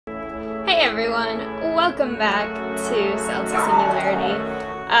Hey everyone, welcome back to Singularity.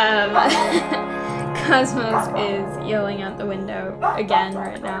 Cosmos is yelling out the window again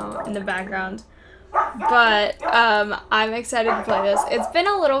right now in the background. But I'm excited to play this. It's been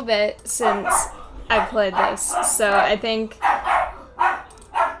a little bit since I played this, so I think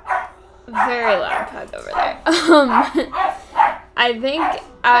very loud pug over there. I think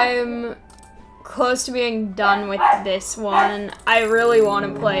I'm close to being done with this one. I really want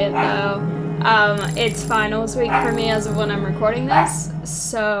to play it though. It's finals week for me as of when I'm recording this,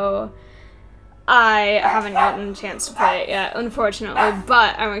 so I haven't gotten a chance to play it yet, unfortunately,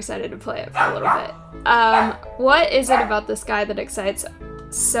 but I'm excited to play it for a little bit. What is it about this guy that excites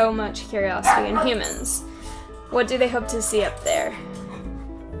so much curiosity in humans? What do they hope to see up there?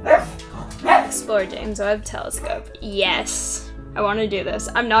 Explore James Webb Telescope. Yes. I want to do this.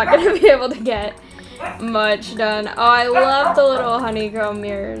 I'm not going to be able to get much done. Oh, I love the little honeycomb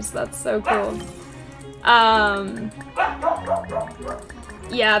mirrors. That's so cool.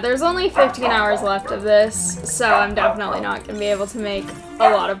 Yeah, there's only 15 hours left of this, so I'm definitely not going to be able to make a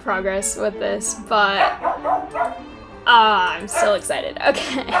lot of progress with this, but I'm still excited.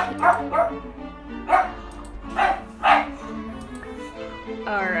 Okay.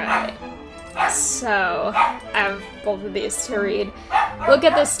 Alright. So, I have both of these to read. Look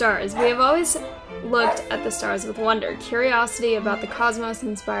at the stars. We have always looked at the stars with wonder. Curiosity about the cosmos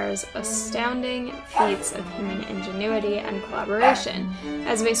inspires astounding feats of human ingenuity and collaboration,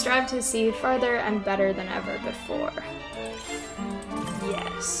 as we strive to see farther and better than ever before.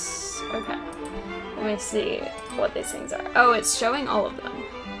 Yes. Okay. Let me see what these things are. Oh, it's showing all of them.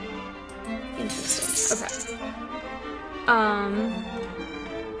 Interesting. Okay.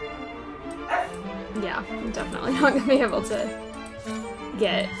 Yeah, I'm definitely not gonna be able to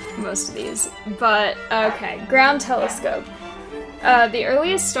get most of these, but okay. Ground telescope. The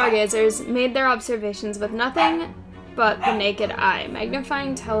earliest stargazers made their observations with nothing but the naked eye.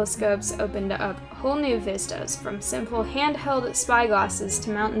 Magnifying telescopes opened up whole new vistas, from simple handheld spyglasses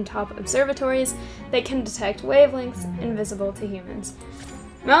to mountaintop observatories that can detect wavelengths invisible to humans.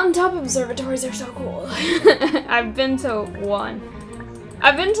 Mountaintop observatories are so cool. I've been to one.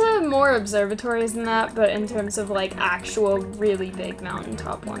 I've been to more observatories than that, but in terms of like actual really big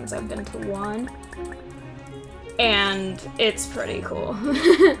mountaintop ones, I've been to one. And it's pretty cool.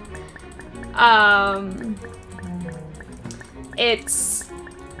 It's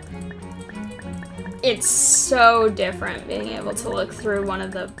so different being able to look through one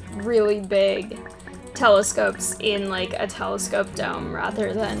of the really big telescopes in like a telescope dome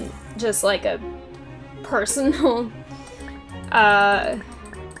rather than just like a personal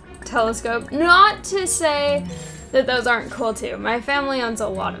telescope. Not to say that those aren't cool too. My family owns a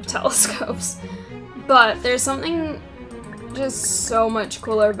lot of telescopes, but there's something just so much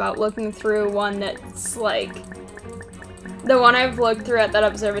cooler about looking through one that's like, the one I've looked through at that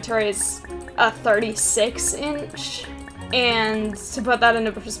observatory is a 36-inch, and to put that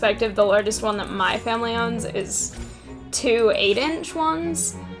into perspective, the largest one that my family owns is 2 8-inch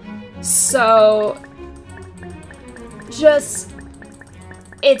ones. So just,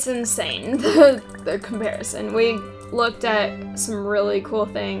 it's insane, the comparison. We looked at some really cool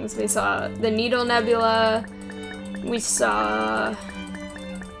things. We saw the Needle Nebula. We've seen a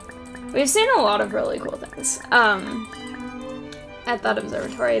lot of really cool things at that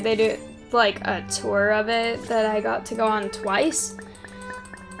observatory. They do like a tour of it that I got to go on twice.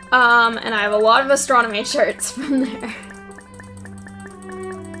 And I have a lot of astronomy shirts from there.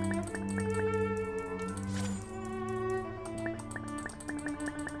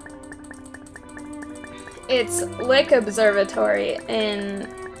 It's Lick Observatory in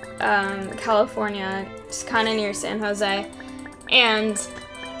California, just kind of near San Jose, and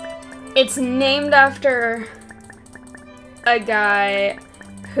it's named after a guy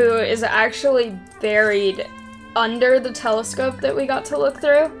who is actually buried under the telescope that we got to look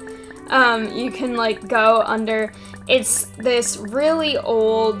through. You can like go under, it's this really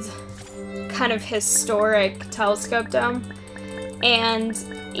old kind of historic telescope dome, and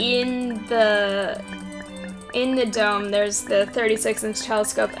in the dome, there's the 36-inch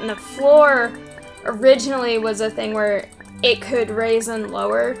telescope, and the floor originally was a thing where it could raise and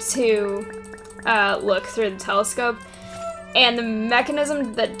lower to look through the telescope, and the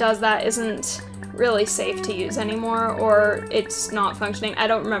mechanism that does that isn't really safe to use anymore, or it's not functioning. I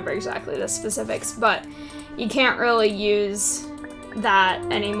don't remember exactly the specifics, but you can't really use that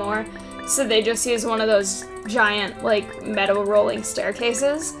anymore, so they just use one of those giant, like, metal rolling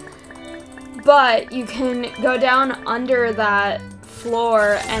staircases. But you can go down under that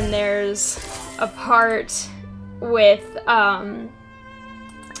floor, and there's a part with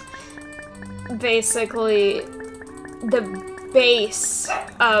basically the base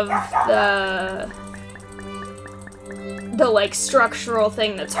of the like structural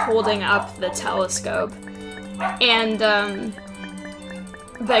thing that's holding up the telescope, and the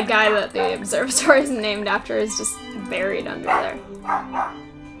guy that the observatory is named after is just buried under there.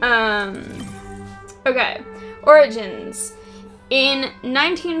 Okay, origins. In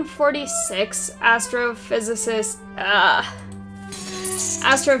 1946, astrophysicist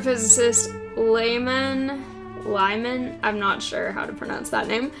Lyman, I'm not sure how to pronounce that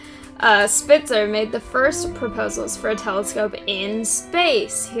name, Spitzer made the first proposals for a telescope in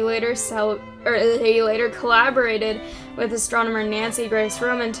space. He later collaborated with astronomer Nancy Grace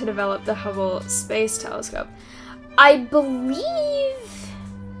Roman to develop the Hubble Space Telescope. I believe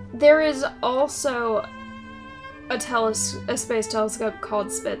there is also a space telescope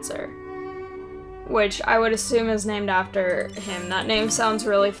called Spitzer, which I would assume is named after him. That name sounds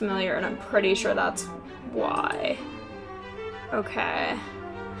really familiar, and I'm pretty sure that's why. Okay.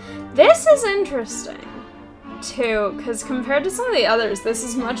 This is interesting, too, because compared to some of the others, this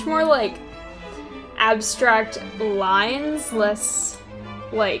is much more like abstract lines, less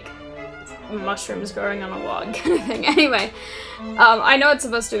like mushrooms growing on a log kind of thing. Anyway, I know it's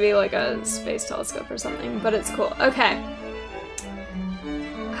supposed to be like a space telescope or something, but it's cool. Okay.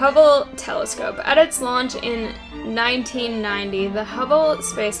 Hubble Telescope. At its launch in 1990, the Hubble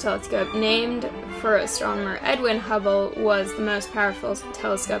Space Telescope, named for astronomer Edwin Hubble, was the most powerful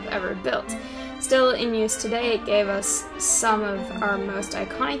telescope ever built. Still in use today, it gave us some of our most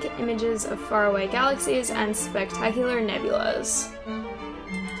iconic images of faraway galaxies and spectacular nebulas.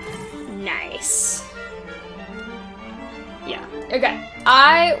 Nice. Yeah, okay.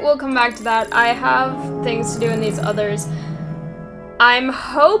 I will come back to that. I have things to do in these others. I'm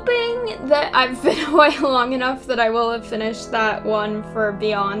hoping that I've been away long enough that I will have finished that one for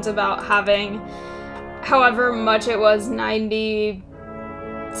Beyond about having however much it was, 96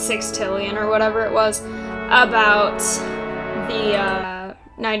 tillion or whatever it was, about the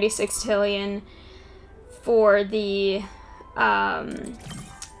 96 tillion for the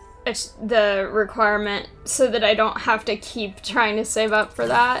requirement, so that I don't have to keep trying to save up for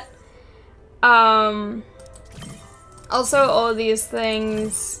that. Also, all of these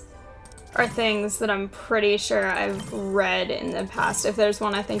things are things that I'm pretty sure I've read in the past. If there's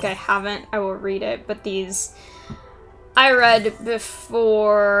one I think I haven't, I will read it, but these I read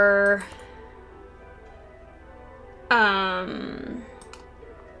before,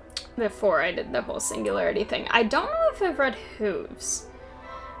 before I did the whole Singularity thing. I don't know if I've read Hooves.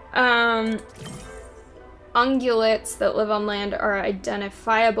 Ungulates that live on land are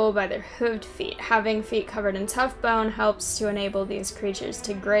identifiable by their hooved feet. Having feet covered in tough bone helps to enable these creatures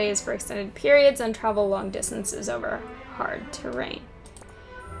to graze for extended periods and travel long distances over hard terrain.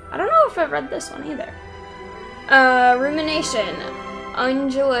 I don't know if I've read this one either. Rumination.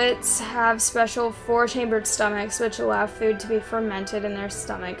 Ungulates have special four-chambered stomachs which allow food to be fermented in their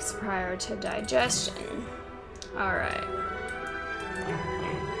stomachs prior to digestion. Alright.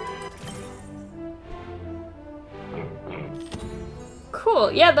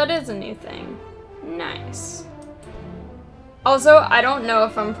 Cool, yeah, that is a new thing. Nice. Also, I don't know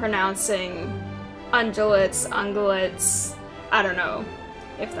if I'm pronouncing ungulates, I don't know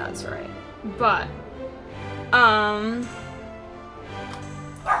if that's right. But,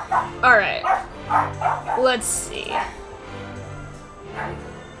 alright. Let's see.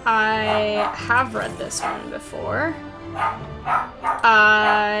 I have read this one before.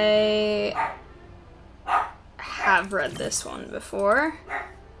 Have read this one before.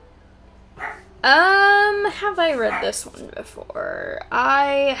 Have I read this one before?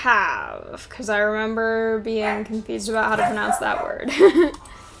 I have, because I remember being confused about how to pronounce that word.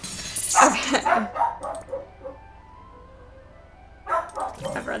 Okay.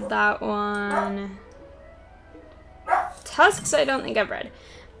 I've read that one. Tusks, I don't think I've read.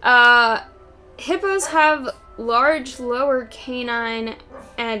 Hippos have large lower canine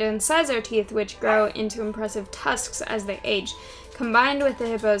and incisor teeth which grow into impressive tusks as they age. Combined with the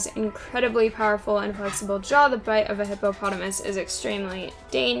hippo's incredibly powerful and flexible jaw, the bite of a hippopotamus is extremely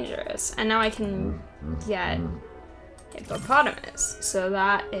dangerous. And now I can get hippopotamus. So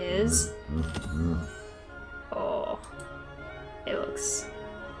that is... Oh. It looks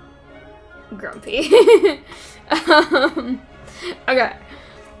grumpy. Okay.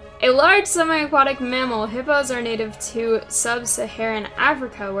 A large semi-aquatic mammal, hippos are native to sub-Saharan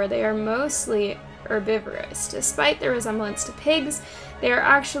Africa, where they are mostly herbivorous. Despite their resemblance to pigs, they are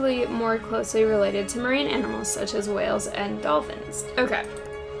actually more closely related to marine animals such as whales and dolphins. Okay.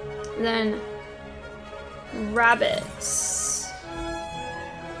 Then, rabbits.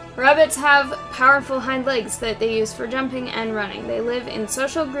 Rabbits have powerful hind legs that they use for jumping and running. They live in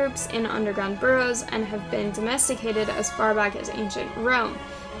social groups in underground burrows and have been domesticated as far back as ancient Rome.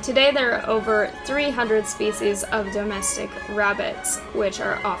 Today there are over 300 species of domestic rabbits, which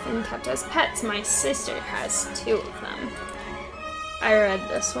are often kept as pets. My sister has 2 of them. I read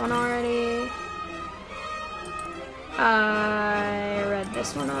this one already.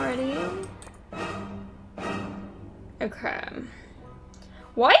 Okay.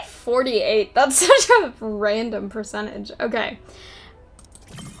 Why 48? That's such a random percentage. Okay.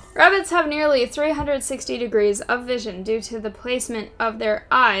 Rabbits have nearly 360 degrees of vision due to the placement of their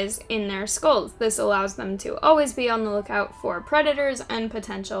eyes in their skulls. This allows them to always be on the lookout for predators and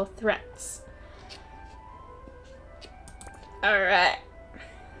potential threats. Alright.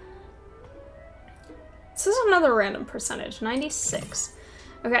 This is another random percentage, 96.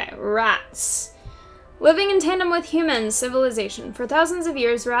 Okay, rats. Living in tandem with human civilization. For thousands of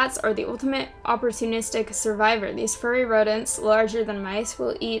years, rats are the ultimate opportunistic survivor. These furry rodents, larger than mice,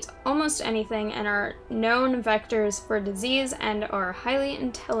 will eat almost anything and are known vectors for disease and are highly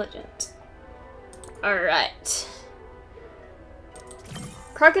intelligent. Alright.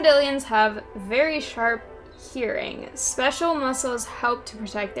 Crocodilians have very sharp hearing. Special muscles help to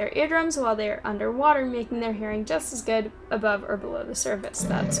protect their eardrums while they are underwater, making their hearing just as good above or below the surface.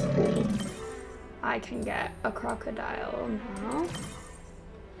 That's cool. I can get a crocodile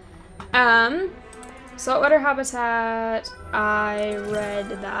now. Saltwater habitat, I read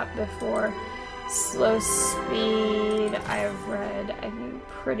that before. Slow speed, I've read, I'm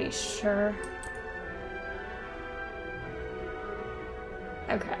pretty sure.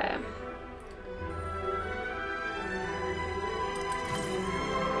 Okay.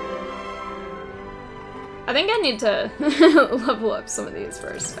 I think I need to level up some of these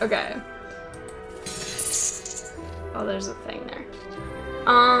first. Okay. Oh, there's a thing there.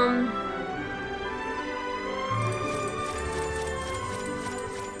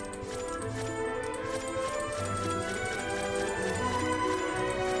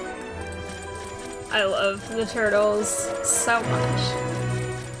 I love the turtles so much.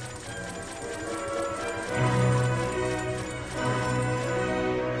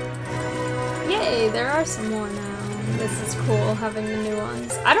 Yay, there are some more now. This is cool, having the new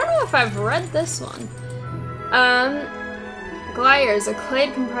ones. I don't know if I've read this one. Glires, a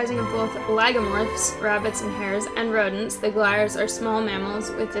clade comprising of both lagomorphs, rabbits and hares, and rodents. The glires are small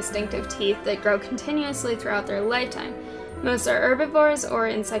mammals with distinctive teeth that grow continuously throughout their lifetime. Most are herbivores or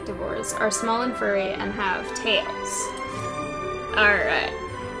insectivores, are small and furry, and have tails. Alright.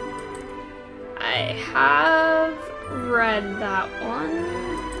 I have read that one,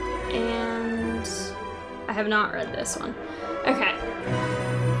 and I have not read this one. Okay.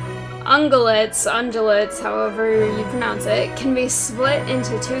 Ungulates, however you pronounce it, can be split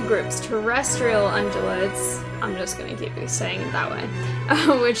into 2 groups. Terrestrial ungulates, I'm just gonna keep saying it that way,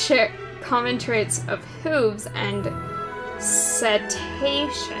 which share common traits of hooves, and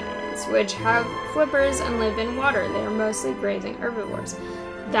cetaceans, which have flippers and live in water. They are mostly grazing herbivores.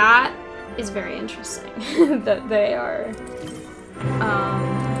 That is very interesting, that they are,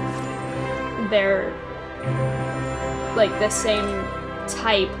 they're like the same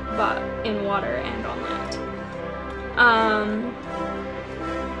type, but in water and on land.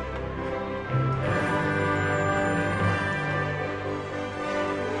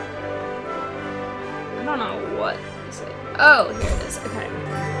 I don't know what is it. Oh, here it is. Okay.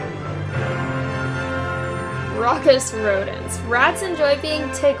 Raucous rodents. Rats enjoy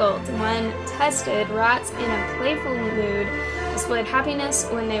being tickled. When tested, rats in a playful mood displayed happiness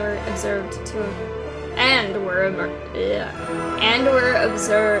when they were observed to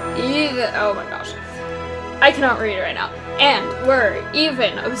oh my gosh, I cannot read it right now. And were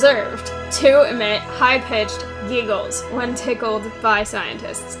even observed to emit high-pitched giggles when tickled by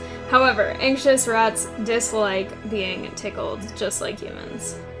scientists. However, anxious rats dislike being tickled, just like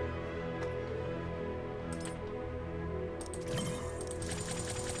humans.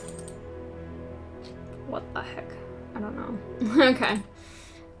 What the heck? I don't know. Okay.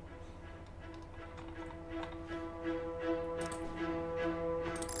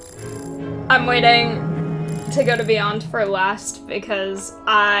 I'm waiting to go to Beyond for last because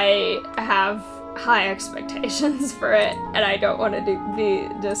I have high expectations for it and I don't want to be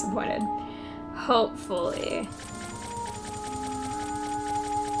disappointed. Hopefully.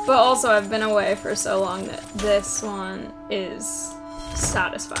 But also I've been away for so long that this one is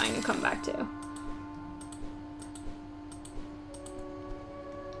satisfying to come back to.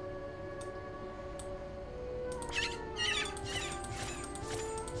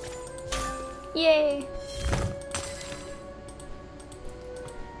 Yay!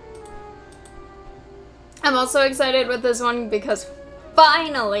 I'm also excited with this one because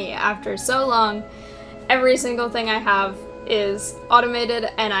finally, after so long, every single thing I have is automated,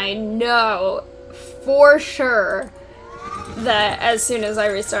 and I know for sure that as soon as I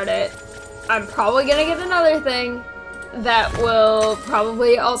restart it, I'm probably gonna get another thing that will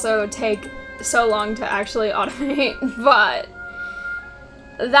probably also take so long to actually automate, but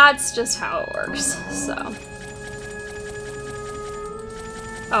that's just how it works, so.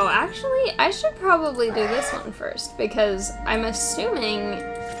 Oh, actually, I should probably do this one first, because I'm assuming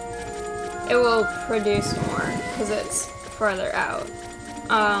it will produce more, because it's further out.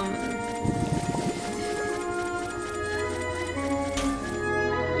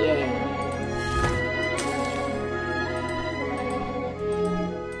 Yeah.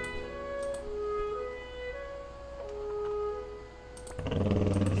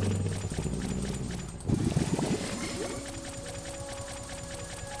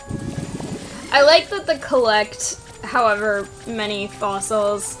 I like that the collect however many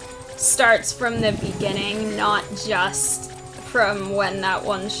fossils starts from the beginning, not just from when that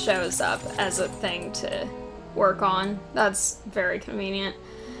one shows up as a thing to work on. That's very convenient.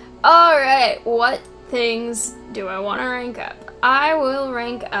 Alright, what things do I want to rank up? I will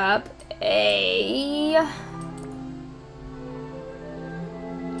rank up a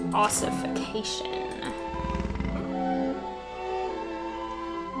ossification.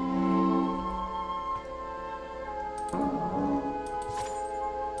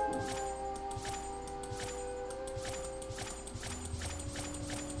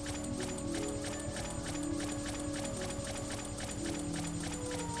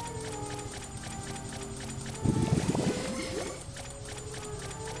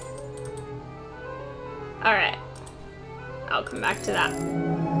 Alright, I'll come back to that.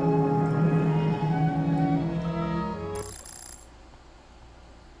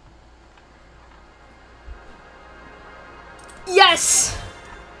 Yes!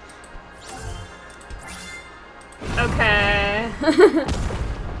 Okay.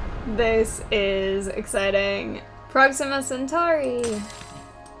 This is exciting. Proxima Centauri!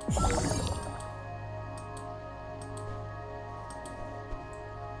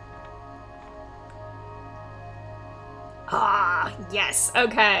 Ah, yes.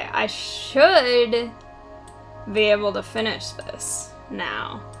 Okay, I should be able to finish this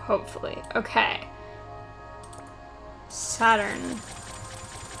now, hopefully. Okay. Saturn.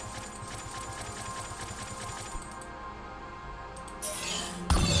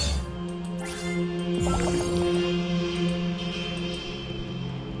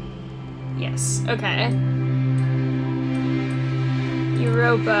 Yes, okay.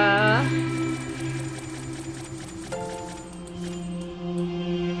 Europa.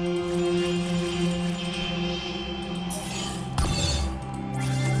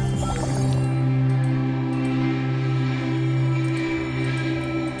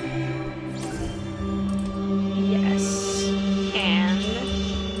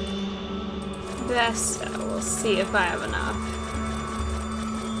 We'll see if I have enough.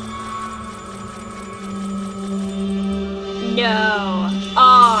 No.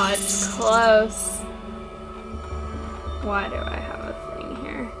 Oh, it's close. Why do I have a thing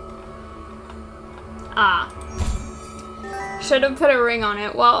here? Ah. Should have put a ring on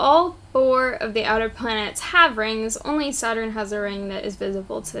it. While all 4 of the outer planets have rings, only Saturn has a ring that is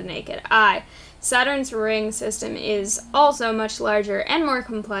visible to the naked eye. Saturn's ring system is also much larger and more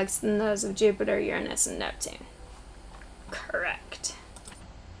complex than those of Jupiter, Uranus, and Neptune. Correct.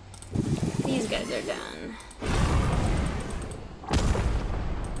 These guys are done.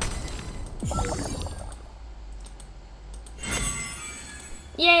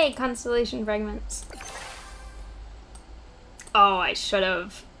 Yay, constellation fragments. Oh, I should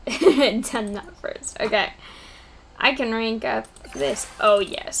have done that first. Okay. I can rank up this. Oh,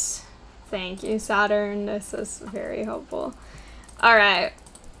 yes. Thank you, Saturn. This is very helpful. Alright.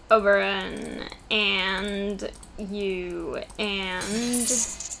 Oberon and you and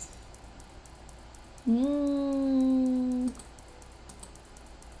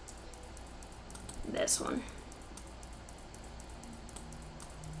this one.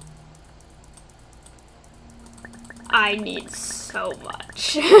 I need so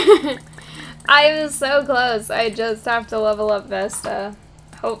much. I am so close. I just have to level up Vesta.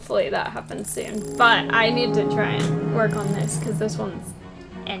 Hopefully that happens soon. But I need to try and work on this because this one's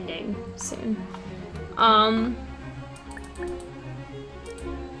ending soon.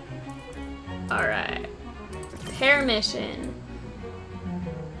 Alright. Repair mission.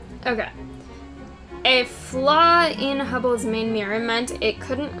 Okay. A flaw in Hubble's main mirror meant it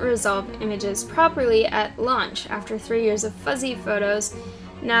couldn't resolve images properly at launch. After 3 years of fuzzy photos,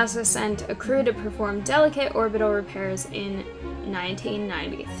 NASA sent a crew to perform delicate orbital repairs in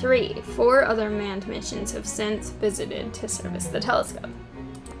 1993. 4 other manned missions have since visited to service the telescope.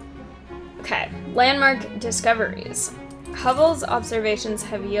 Okay, landmark discoveries. Hubble's observations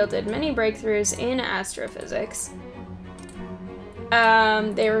have yielded many breakthroughs in astrophysics.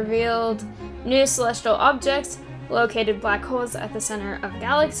 They revealed new celestial objects, located black holes at the center of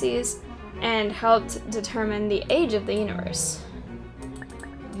galaxies, and helped determine the age of the universe.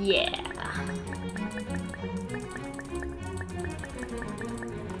 Yeah.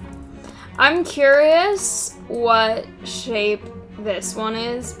 I'm curious what shape this one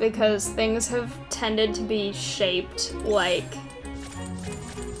is, because things have tended to be shaped like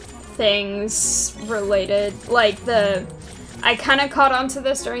things related, like I kind of caught on to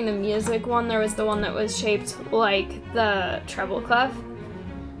this during the music one. There was the one that was shaped like the treble clef,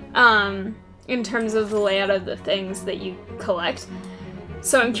 in terms of the layout of the things that you collect.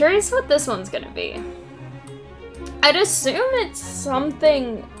 So I'm curious what this one's gonna be. I'd assume it's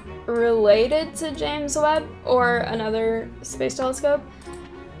something related to James Webb or another space telescope,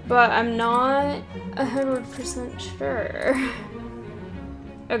 but I'm not 100% sure.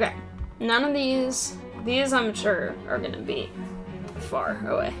 Okay, none of these I'm sure are gonna be far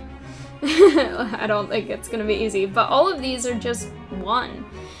away. I don't think it's gonna be easy, but all of these are just 1,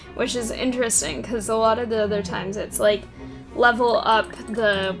 which is interesting because a lot of the other times it's like level up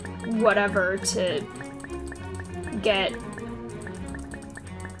the whatever to get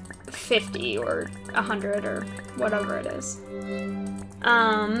 50 or 100 or whatever it is.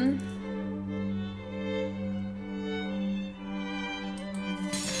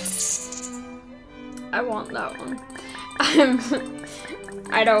 I want that one.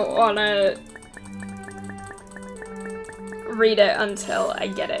 I don't want to read it until I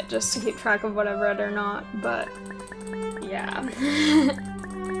get it, just to keep track of what I've read or not, but yeah.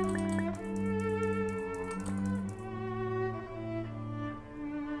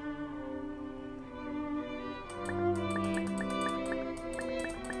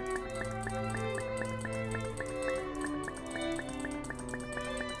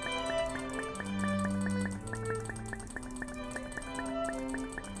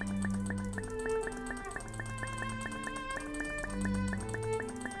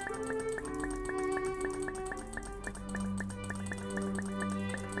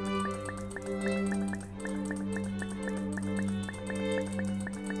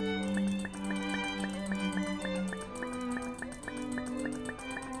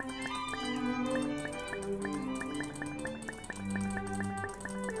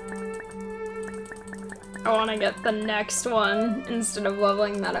 I want to get the next one instead of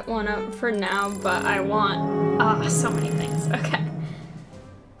leveling that one up for now, but I want so many things. Okay.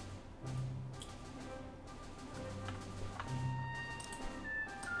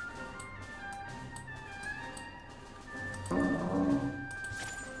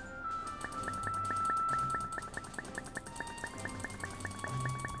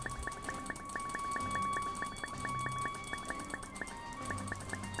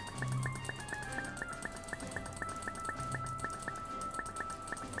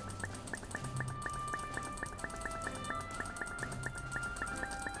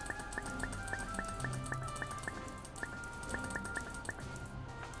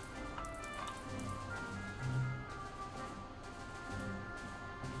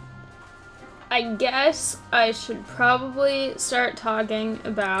 I guess I should probably start talking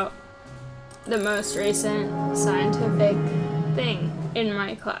about the most recent scientific thing in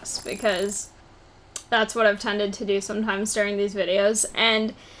my class, because that's what I've tended to do sometimes during these videos,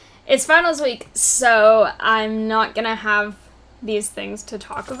 and it's finals week, so I'm not gonna have these things to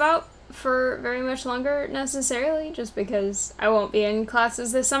talk about for very much longer necessarily, just because I won't be in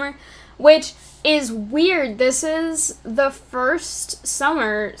classes this summer, which is weird. This is the first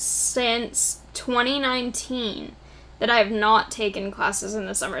summer since 2019 that I have not taken classes in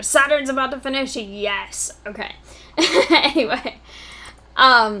the summer. Saturn's about to finish, yes, okay. Anyway,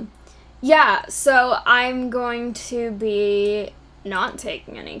 yeah, so I'm going to be not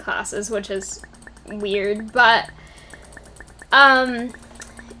taking any classes, which is weird, but,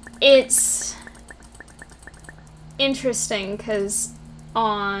 it's interesting because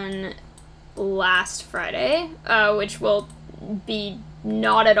on last Friday, which will be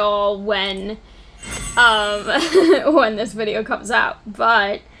not at all when when this video comes out,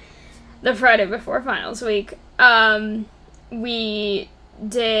 but the Friday before finals week, we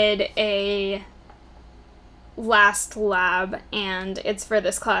did a last lab, and it's for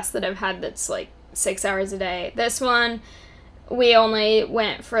this class that I've had that's like 6 hours a day. This one we only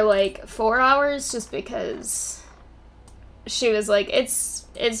went for like 4 hours just because she was like, it's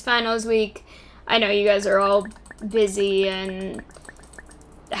finals week. I know you guys are all busy and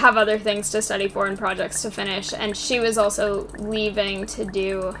have other things to study for and projects to finish. And she was also leaving to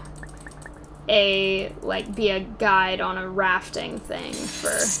do be a guide on a rafting thing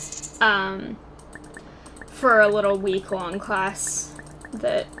for a little week-long class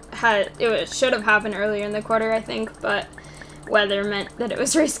that should have happened earlier in the quarter, I think, but weather meant that it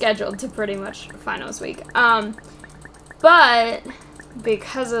was rescheduled to pretty much finals week. But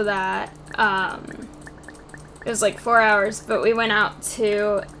because of that, it was like 4 hours, but we went out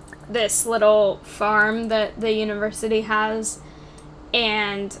to this little farm that the university has,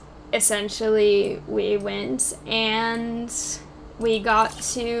 and essentially we went and we got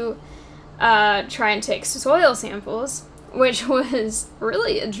to try and take soil samples, which was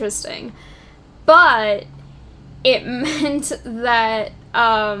really interesting, but it meant that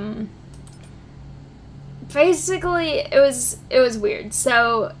basically it was weird.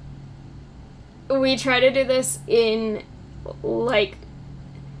 So we tried to do this in like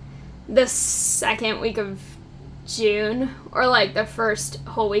the second week of June, or like the first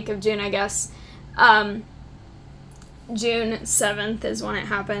whole week of June, I guess. June 7th is when it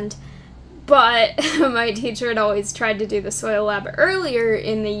happened. But my teacher had always tried to do the soil lab earlier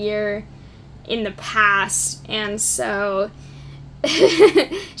in the year in the past, and so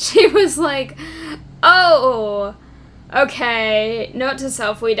she was like, oh, okay, note to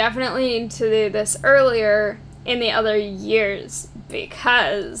self, we definitely need to do this earlier in the other years,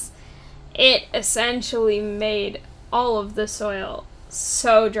 because it essentially made all of the soil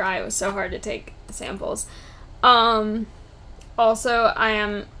so dry. It was so hard to take samples. Also, I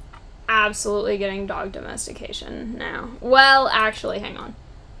am absolutely getting dog domestication now. Well, actually, hang on.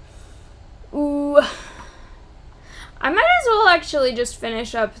 Ooh. I might as well actually just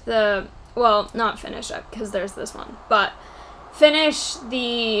finish up the... Well, not finish up, because there's this one. But finish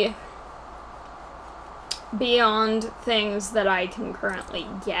the Beyond things that I can currently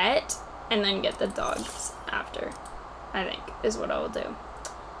get, and then get the dogs after, I think, is what I'll do.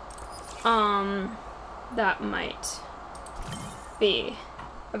 That might be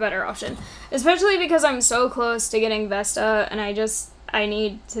a better option. Especially because I'm so close to getting Vesta, and I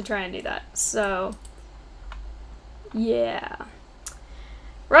need to try and do that. So, yeah.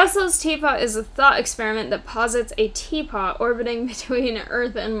 Russell's teapot is a thought experiment that posits a teapot orbiting between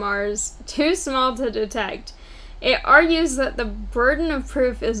Earth and Mars, too small to detect. It argues that the burden of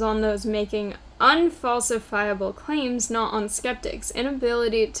proof is on those making unfalsifiable claims, not on skeptics.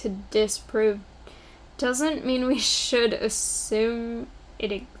 Inability to disprove doesn't mean we should assume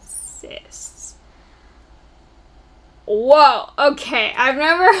it exists. Whoa, okay, I've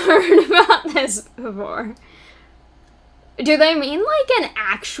never heard about this before. Do they mean like an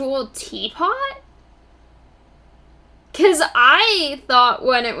actual teapot? Because I thought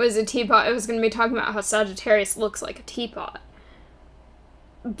when it was a teapot, it was going to be talking about how Sagittarius looks like a teapot.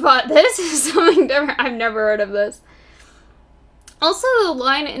 But this is something different. I've never heard of this. Also, the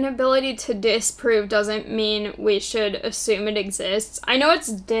line inability to disprove doesn't mean we should assume it exists. I know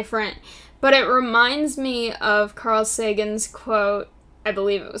it's different, but it reminds me of Carl Sagan's quote. I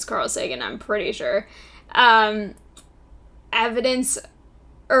believe it was Carl Sagan, I'm pretty sure.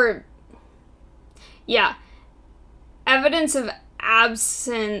 Evidence of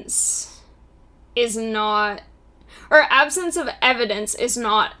absence is not, or absence of evidence is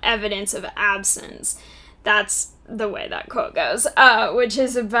not evidence of absence. That's the way that quote goes, which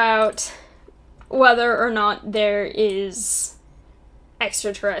is about whether or not there is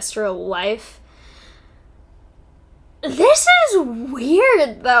extraterrestrial life. This is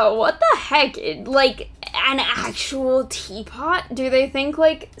weird, though. What the heck? Like, an actual teapot? Do they think,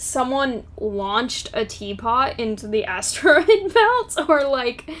 like, someone launched a teapot into the asteroid belt? Or,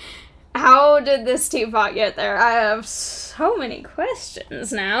 like, how did this teapot get there? I have so many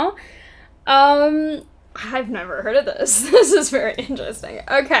questions now. I've never heard of this. This is very interesting.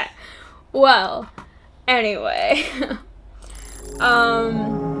 Okay. Well, anyway.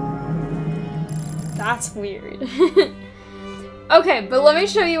 That's weird. Okay, but let me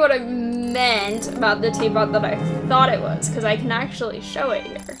show you what I meant about the teapot that I thought it was, because I can actually show it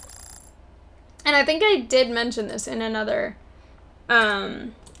here. And I think I did mention this in another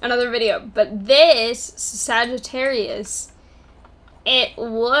video, but this Sagittarius, it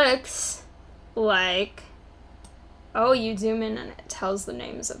looks like, oh, you zoom in and it tells the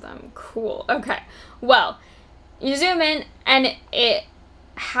names of them. Cool. Okay. Well, you zoom in and it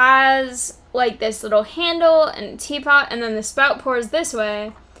has like this little handle and a teapot, and then the spout pours this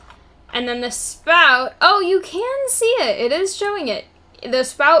way, and then the spout, oh, you can see it. It is showing it. the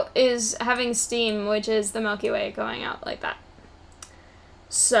spout is having steam, which is the Milky Way going out like that.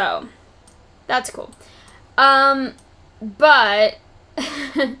 So, that's cool. But,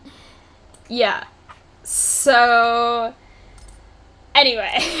 yeah. So,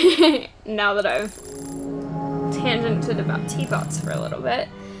 anyway, now that I've tangented about teapots for a little bit,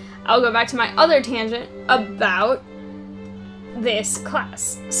 I'll go back to my other tangent about this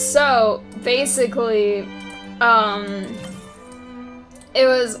class. So, basically, it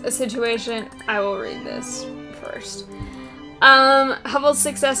was a situation, I will read this first. Hubble's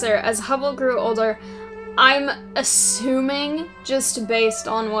successor. As Hubble grew older, I'm assuming, just based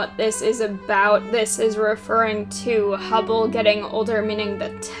on what this is about, this is referring to Hubble getting older, meaning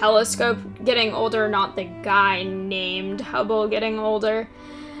the telescope getting older, not the guy named Hubble getting older.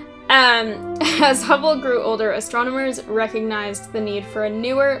 As Hubble grew older, astronomers recognized the need for a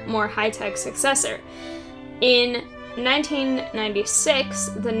newer, more high-tech successor. In 1996,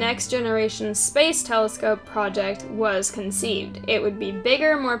 the Next Generation Space Telescope project was conceived. It would be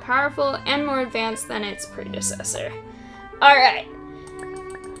bigger, more powerful, and more advanced than its predecessor. Alright.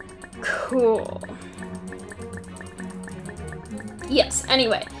 Cool. Yes,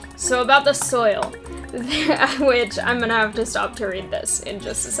 anyway, so about the soil, which I'm gonna have to stop to read this in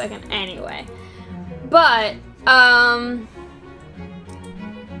just a second anyway. But,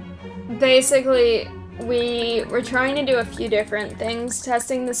 basically, we were trying to do a few different things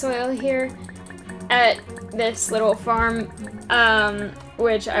testing the soil here at this little farm,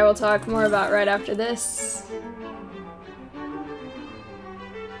 which I will talk more about right after this.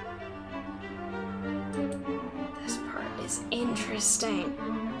 This part is interesting.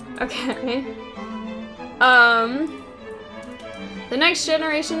 Okay. The Next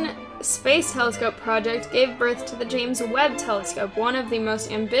Generation Space Telescope project gave birth to the James Webb Telescope, one of the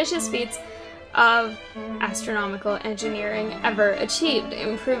most ambitious feats of astronomical engineering ever achieved.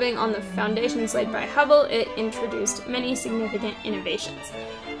 Improving on the foundations laid by Hubble, it introduced many significant innovations.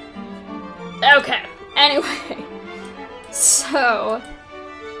 Okay, anyway, so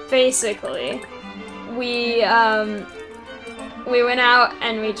basically, we went out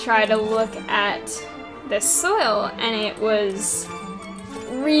and we tried to look at this soil, and it was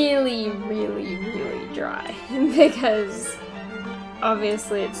really, really, really dry because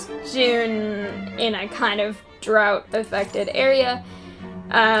obviously it's June in a kind of drought-affected area,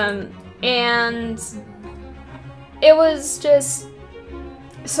 and it was just,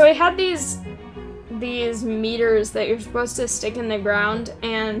 so I had these meters that you're supposed to stick in the ground,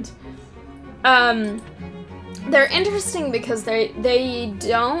 and they're interesting because they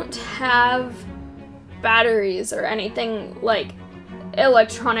don't have batteries or anything like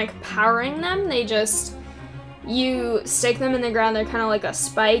electronic powering them. They just, you stick them in the ground, they're kind of like a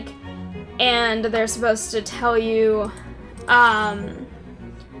spike, and they're supposed to tell you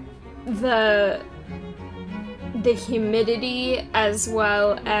the humidity as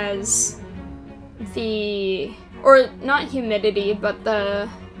well as the, or not humidity, but the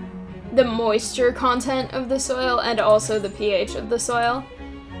moisture content of the soil and also the pH of the soil.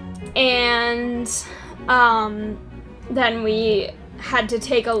 And then we had to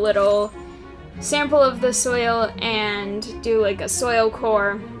take a little sample of the soil and do like a soil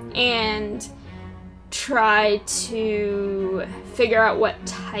core and try to figure out what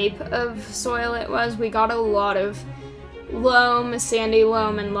type of soil it was. We got a lot of loam, sandy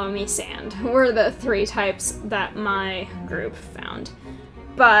loam, and loamy sand were the three types that my group found.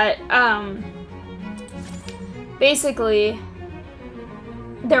 But basically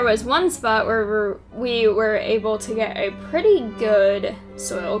there was one spot where we were able to get a pretty good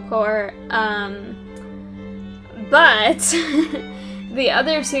soil core, but the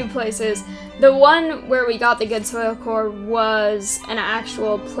other two places, the one where we got the good soil core was an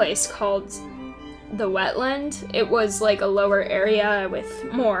actual place called the wetland. It was like a lower area with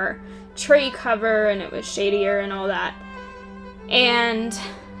more tree cover, and it was shadier and all that. And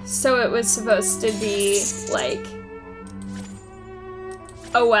so it was supposed to be like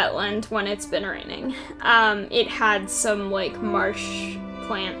a wetland when it's been raining. It had some like marsh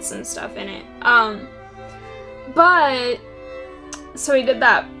plants and stuff in it. But so we did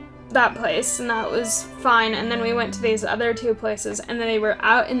that place, and that was fine. And then we went to these other two places, and they were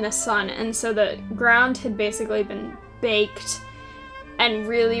out in the sun, and so the ground had basically been baked and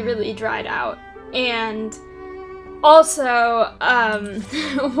really, really dried out. And also,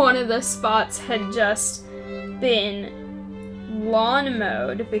 one of the spots had just been lawn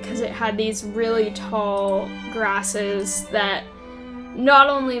mowed because it had these really tall grasses that not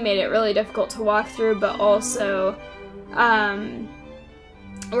only made it really difficult to walk through, but also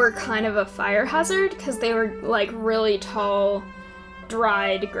were kind of a fire hazard because they were like really tall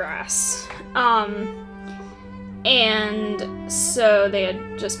dried grass. And so they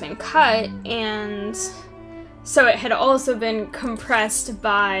had just been cut, and so it had also been compressed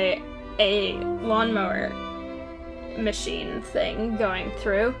by a lawnmower machine thing going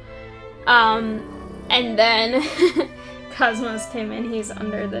through. And then Cosmos came in. He's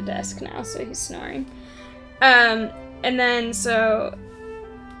under the desk now, so he's snoring. And then so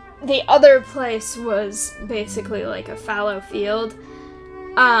the other place was basically like a fallow field.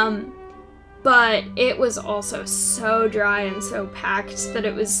 But it was also so dry and so packed that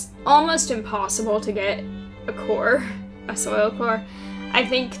it was almost impossible to get a soil core. I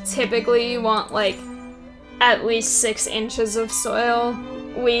think typically you want like at least 6 inches of soil.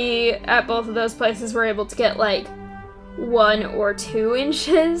 We, at both of those places, were able to get like 1 or 2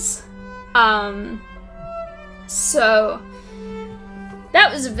 inches. So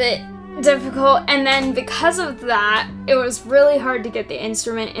that was a bit difficult, and then because of that, it was really hard to get the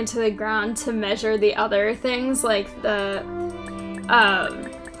instrument into the ground to measure the other things, like the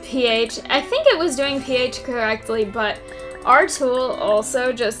pH. I think it was doing pH correctly, but our tool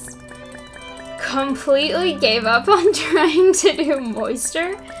also just completely gave up on trying to do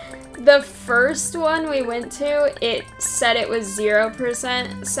moisture. The first one we went to, it said it was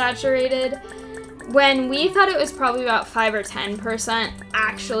 0% saturated, when we thought it was probably about 5 or 10%,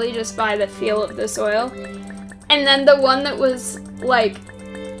 actually, just by the feel of the soil. And then the one that was, like,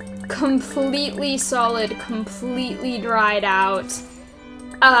 completely solid, completely dried out,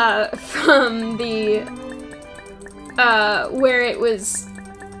 from the, where it was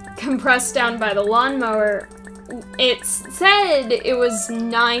compressed down by the lawnmower, it said it was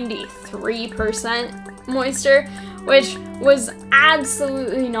 93% moisture, which was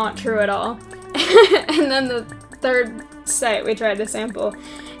absolutely not true at all. And then the third site we tried to sample,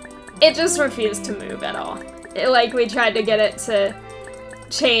 it just refused to move at all. Like, we tried to get it to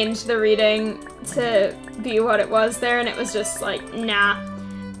change the reading to be what it was there, and it was just like, nah.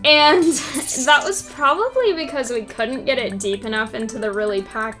 And that was probably because we couldn't get it deep enough into the really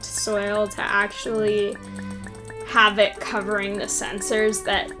packed soil to actually have it covering the sensors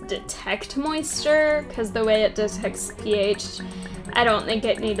that detect moisture, because the way it detects pH, I don't think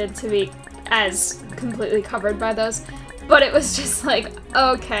it needed to be as completely covered by those. But it was just like,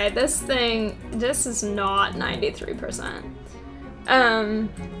 okay, this is not 93%.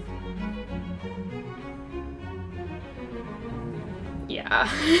 Yeah,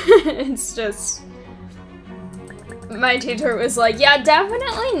 it's just, my teacher was like, yeah,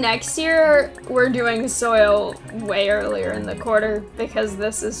 definitely next year we're doing soil way earlier in the quarter, because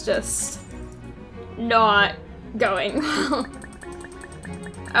this is just not going well.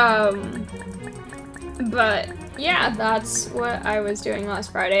 But yeah, that's what I was doing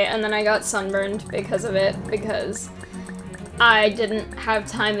last Friday, and then I got sunburned because of it, because I didn't have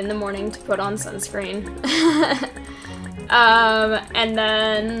time in the morning to put on sunscreen. And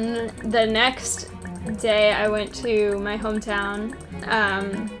then the next day I went to my hometown,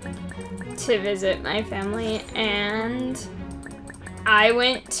 to visit my family, and I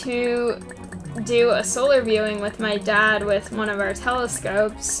went to do a solar viewing with my dad with one of our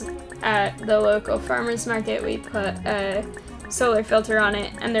telescopes at the local farmer's market. We put a solar filter on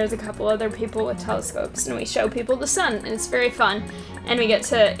it, and there's a couple other people with telescopes, and we show people the sun, and it's very fun, and we get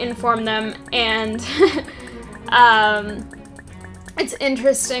to inform them, and it's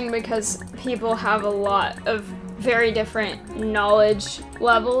interesting because people have a lot of very different knowledge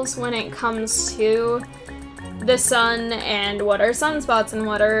levels when it comes to the sun and what are sunspots and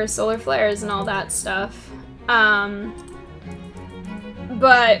what are solar flares and all that stuff.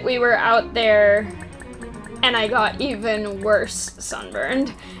 But we were out there and I got even worse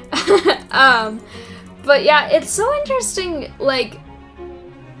sunburned. But yeah, it's so interesting, like,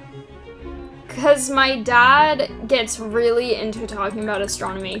 because my dad gets really into talking about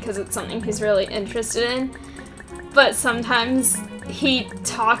astronomy because it's something he's really interested in, but sometimes he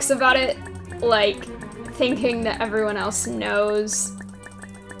talks about it like thinking that everyone else knows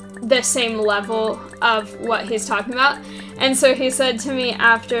the same level of what he's talking about. And so he said to me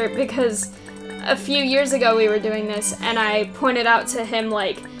after, because a few years ago we were doing this, and I pointed out to him,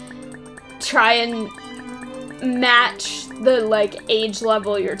 like, try and match the, like, age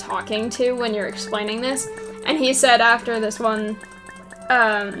level you're talking to when you're explaining this. And he said after this one,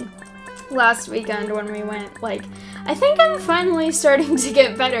 last weekend when we went, like, I think I'm finally starting to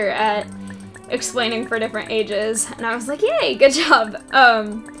get better at explaining for different ages. And I was like, yay, good job.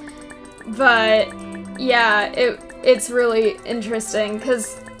 But yeah, it's really interesting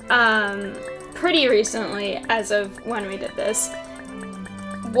because pretty recently, as of when we did this,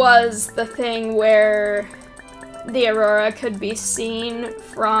 was the thing where the aurora could be seen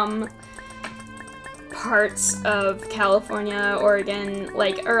from parts of California, Oregon,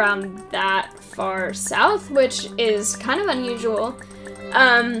 like around that far south, which is kind of unusual.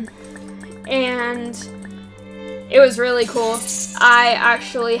 And it was really cool. I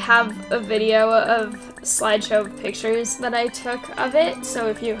actually have a video of slideshow pictures that I took of it, so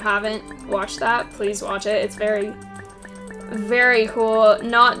if you haven't watched that, please watch it. It's very, very cool.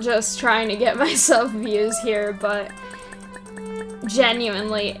 Not just trying to get myself views here, but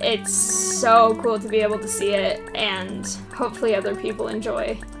genuinely, it's so cool to be able to see it, and hopefully other people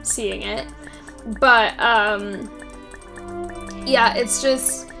enjoy seeing it. But, yeah, it's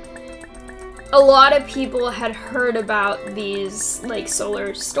just, a lot of people had heard about these, like,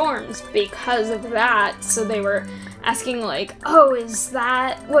 solar storms because of that, so they were asking, like, oh, is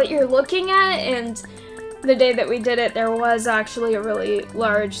that what you're looking at? And the day that we did it, there was actually a really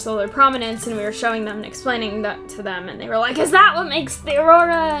large solar prominence, and we were showing them and explaining that to them, and they were like, is that what makes the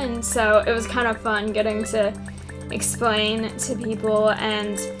aurora? And so it was kind of fun getting to explain to people,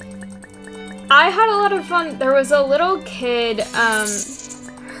 and I had a lot of fun. There was a little kid,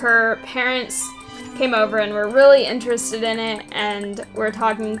 her parents came over and were really interested in it, and were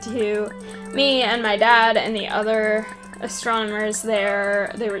talking to me and my dad and the other astronomers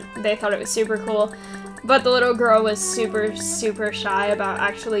there. They thought it was super cool. But the little girl was super, super shy about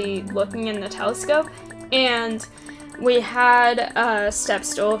actually looking in the telescope, and we had a step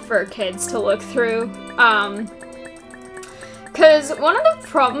stool for kids to look through, because one of the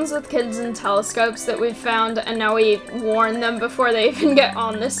problems with kids in telescopes that we've found, and now we warn them before they even get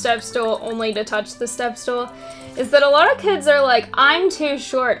on the step stool, only to touch the step stool, is that a lot of kids are like, I'm too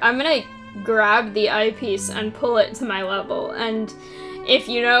short, I'm gonna grab the eyepiece and pull it to my level, and if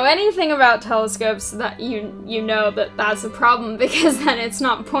you know anything about telescopes, that you know that that's a problem, because then it's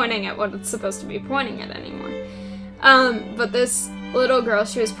not pointing at what it's supposed to be pointing at anymore. But this little girl,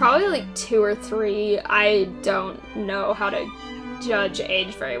 she was probably like 2 or 3. I don't know how to judge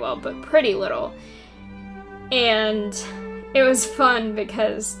age very well, but pretty little. And it was fun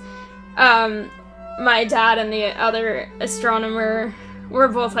because my dad and the other astronomer were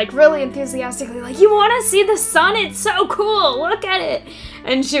both like really enthusiastically like, you want to see the sun? It's so cool! Look at it!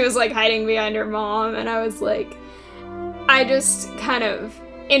 And she was like hiding behind her mom, and I was like, I just kind of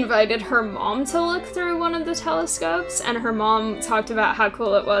invited her mom to look through one of the telescopes, and her mom talked about how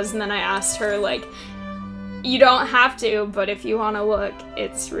cool it was, and then I asked her, like, you don't have to, but if you want to look,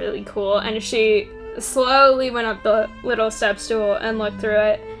 it's really cool. And she slowly went up the little step stool and looked through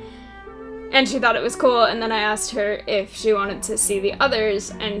it, and she thought it was cool, and then I asked her if she wanted to see the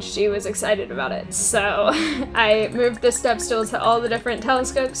others, and she was excited about it. So I moved the step stool to all the different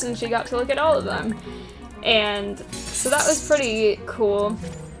telescopes, and she got to look at all of them. And so that was pretty cool.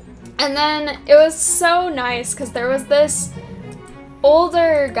 And then it was so nice, because there was this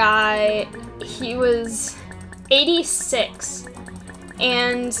older guy, he was 86,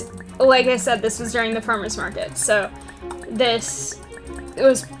 and like I said, this was during the farmer's market, so it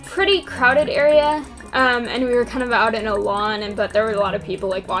was pretty crowded area, and we were kind of out in a lawn, but there were a lot of people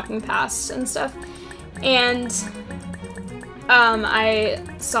like walking past and stuff, and I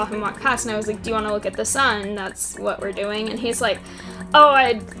saw him walk past, and I was like, do you want to look at the sun? That's what we're doing. And he's like, oh,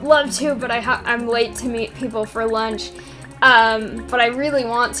 I'd love to, but I'm late to meet people for lunch, but I really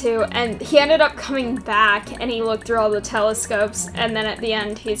want to. And he ended up coming back, and he looked through all the telescopes, and then at the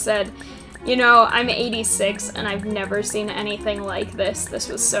end he said, you know, I'm 86 and I've never seen anything like this. This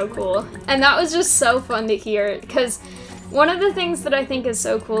was so cool. And that was just so fun to hear, because one of the things that I think is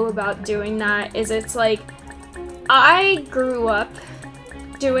so cool about doing that is it's like, I grew up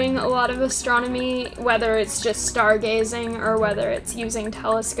doing a lot of astronomy, whether it's just stargazing or whether it's using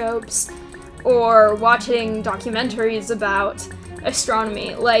telescopes or watching documentaries about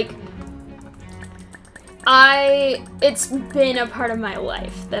astronomy. Like, it's been a part of my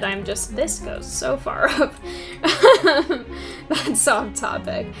life that I'm just, this goes so far up. That's off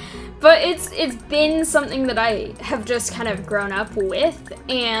topic. But it's been something that I have just kind of grown up with,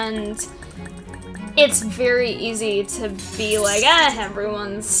 and it's very easy to be like,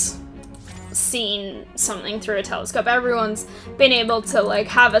 everyone's seen something through a telescope. Everyone's been able to, like,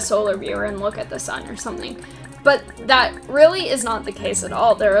 have a solar viewer and look at the sun or something. But that really is not the case at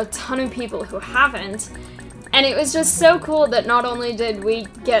all. There are a ton of people who haven't. And it was just so cool that not only did we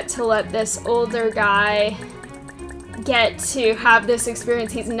get to let this older guy get to have this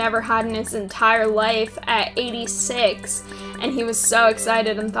experience he's never had in his entire life at 86, and he was so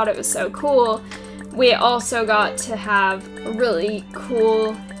excited and thought it was so cool, we also got to have a really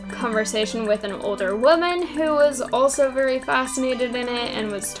cool conversation with an older woman who was also very fascinated in it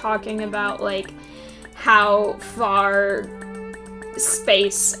and was talking about, like, how far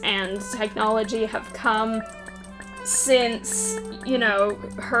space and technology have come since, you know,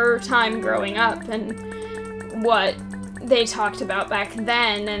 her time growing up, and what they talked about back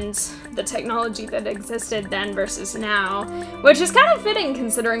then, and the technology that existed then versus now, which is kind of fitting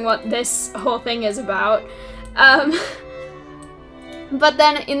considering what this whole thing is about. But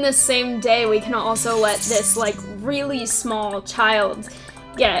then in the same day, we can also let this, like, really small child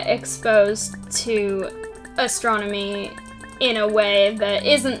get exposed to astronomy in a way that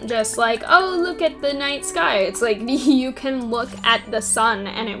isn't just like, oh, look at the night sky. It's like, you can look at the sun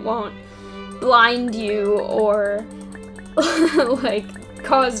and it won't blind you or, like,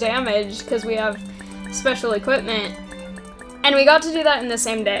 cause damage because we have special equipment. And we got to do that in the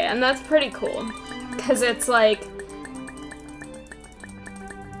same day, and that's pretty cool. Because it's like,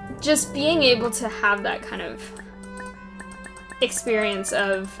 just being able to have that kind of experience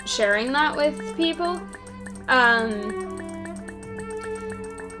of sharing that with people.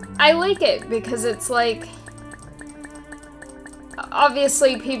 I like it because it's like,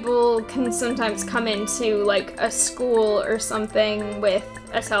 obviously people can sometimes come into like a school or something with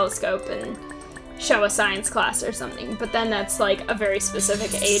a telescope and show a science class or something, but then that's like a very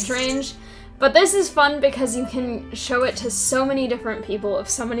specific age range. But this is fun because you can show it to so many different people of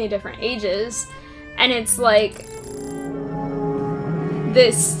so many different ages, and it's like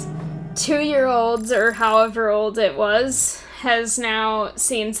this 2-year-old or however old it was has now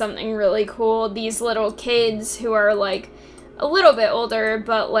seen something really cool. These little kids who are like a little bit older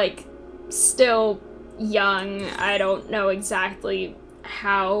but like still young, I don't know exactly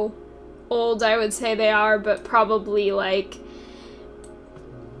how old I would say they are, but probably like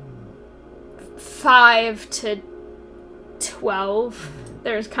 5 to 12.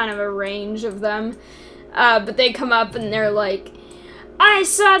 There's kind of a range of them. But they come up and they're like, I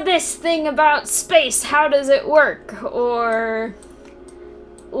saw this thing about space, how does it work? Or,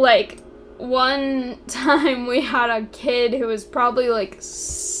 like, one time we had a kid who was probably like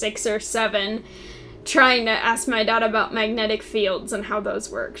 6 or 7 trying to ask my dad about magnetic fields and how those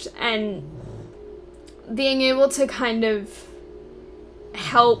worked. And being able to kind of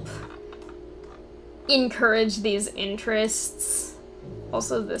help encourage these interests.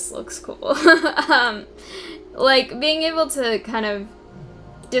 Also, this looks cool. Like, being able to kind of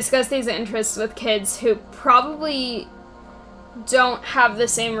discuss these interests with kids who probably don't have the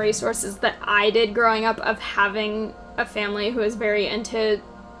same resources that I did growing up of having a family who is very into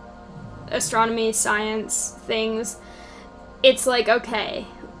astronomy, science, things. It's like, okay,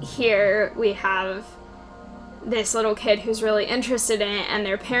 here we have this little kid who's really interested in it, and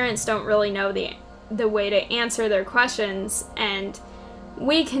their parents don't really know the way to answer their questions, and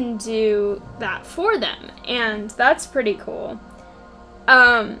we can do that for them, and that's pretty cool.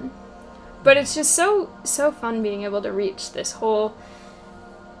 But it's just so fun being able to reach this whole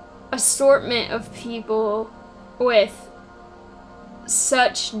assortment of people with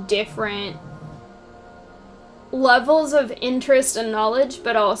such different levels of interest and knowledge,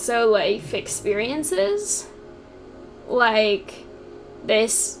 but also life experiences. Like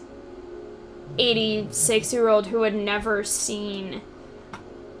this 86-year-old who had never seen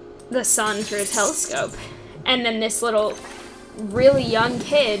the sun through a telescope, and then this little really young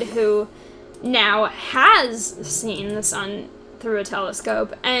kid who now has seen the sun through a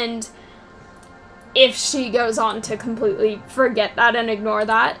telescope, and if she goes on to completely forget that and ignore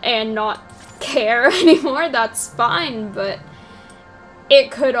that and not care anymore, that's fine, but it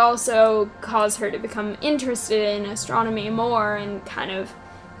could also cause her to become interested in astronomy more and kind of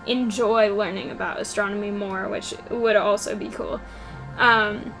enjoy learning about astronomy more, which would also be cool.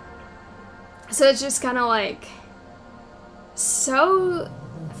 So it's just kind of like so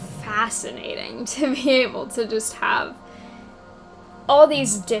fascinating to be able to just have all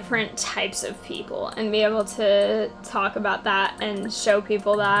these different types of people and be able to talk about that and show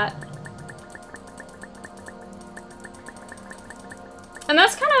people that. And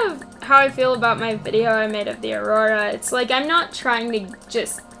that's kind of how I feel about my video I made of the aurora. It's like I'm not trying to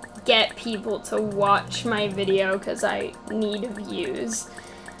just get people to watch my video because I need views.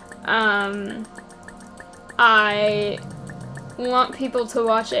 I want people to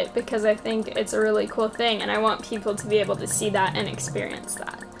watch it because I think it's a really cool thing, and I want people to be able to see that and experience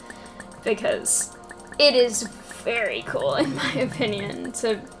that, because it is very cool, in my opinion,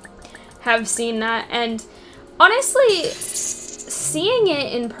 to have seen that. And honestly, seeing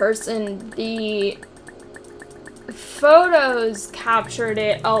it in person, the photos captured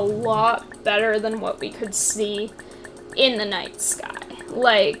it a lot better than what we could see in the night sky.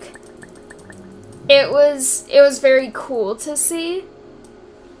 Like, it was very cool to see,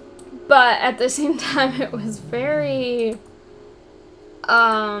 But at the same time, it was very,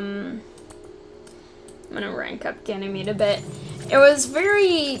 I'm gonna rank up Ganymede a bit. It was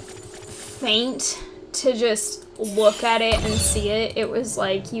very faint to just look at it and see it. It was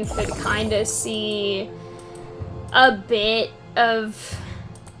like you could kind of see a bit of,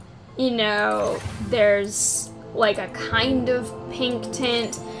 you know, there's like a kind of pink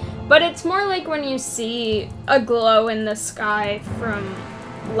tint, but it's more like when you see a glow in the sky from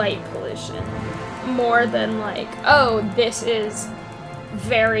light pollution, more than like, oh, this is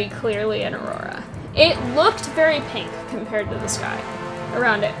very clearly an aurora. It looked very pink compared to the sky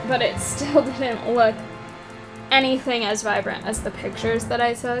around it, but it still didn't look anything as vibrant as the pictures that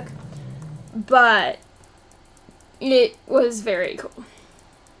I took, but it was very cool.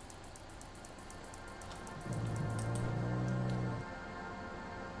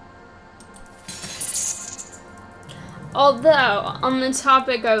 Although, on the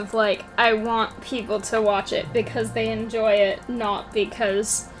topic of, like, I want people to watch it because they enjoy it, not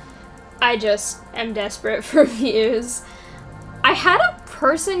because I just am desperate for views, I had a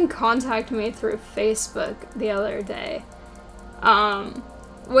person contact me through Facebook the other day,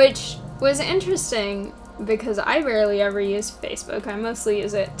 which was interesting because I rarely ever use Facebook. I mostly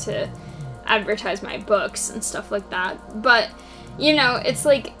use it to advertise my books and stuff like that. But, you know, it's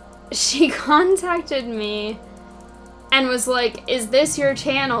like, she contacted me and was like, is this your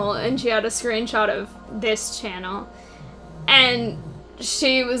channel? And she had a screenshot of this channel. And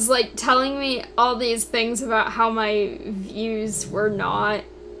she was like telling me all these things about how my views were not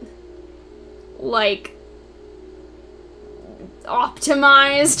like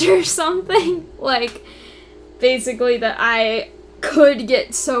optimized or something. Like, basically that I could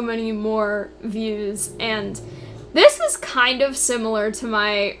get so many more views. And this is kind of similar to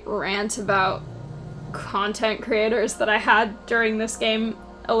my rant about content creators that I had during this game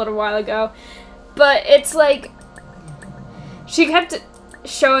a little while ago. But it's like, she kept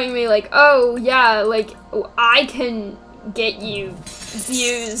showing me like, oh yeah, like, I can get you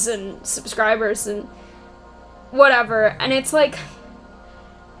views and subscribers and whatever. And it's like,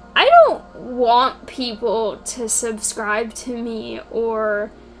 I don't want people to subscribe to me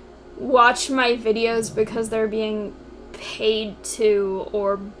or watch my videos because they're being paid to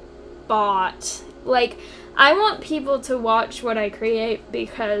or bought. Like, I want people to watch what I create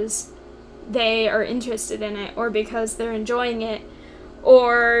because they are interested in it, or because they're enjoying it,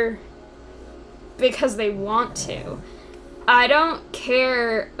 or because they want to. I don't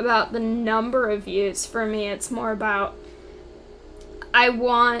care about the number of views. For me, it's more about, I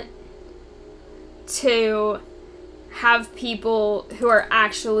want to have people who are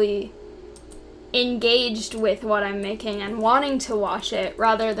actually engaged with what I'm making and wanting to watch it,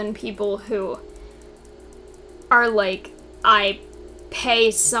 rather than people who are like, I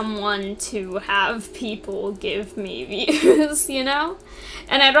pay someone to have people give me views, you know?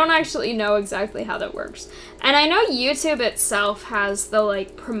 And I don't actually know exactly how that works. And I know YouTube itself has the,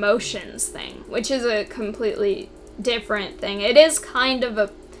 like, promotions thing, which is a completely different thing. It is kind of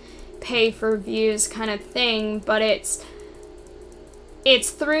a pay for views kind of thing, but it's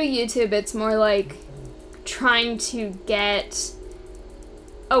through YouTube. It's more like trying to get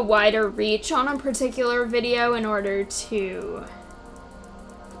a wider reach on a particular video in order to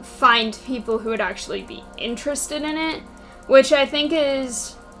find people who would actually be interested in it, which I think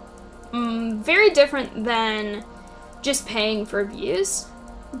is very different than just paying for views,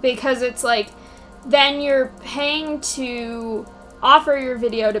 because it's like, then you're paying to offer your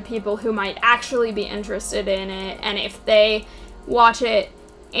video to people who might actually be interested in it, and if they watch it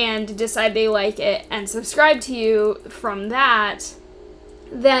and decide they like it and subscribe to you from that,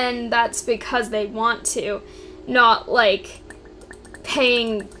 then that's because they want to, not like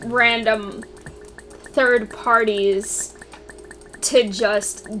paying random third parties to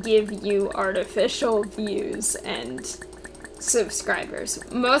just give you artificial views and subscribers,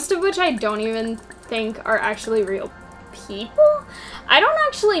 most of which I don't even think are actually real people. I don't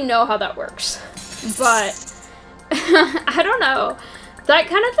actually know how that works, but I don't know. That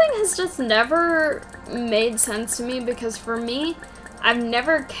kind of thing has just never made sense to me, because for me, I've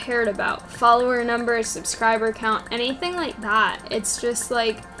never cared about follower numbers, subscriber count, anything like that. It's just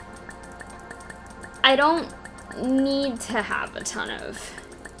like, I don't need to have a ton of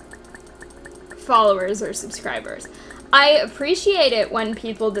followers or subscribers. I appreciate it when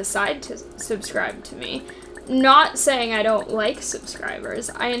people decide to subscribe to me. Not saying I don't like subscribers.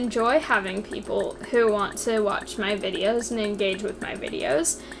 I enjoy having people who want to watch my videos and engage with my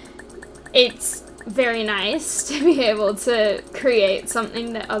videos. It's very nice to be able to create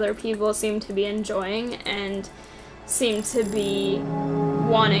something that other people seem to be enjoying and seem to be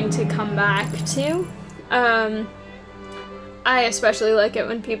wanting to come back to. I especially like it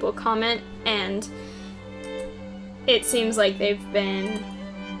when people comment, and it seems like they've been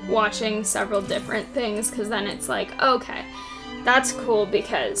watching several different things, because then it's like, okay, that's cool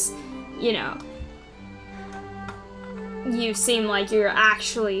because, you know, you seem like you're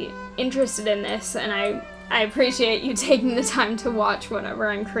actually interested in this, and I appreciate you taking the time to watch whatever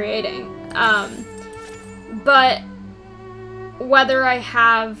I'm creating. But whether I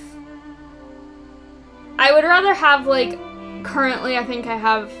would rather have, like, currently I think I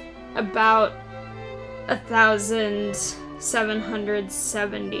have about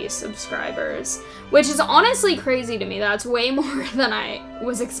 1,770 subscribers, which is honestly crazy to me. That's way more than I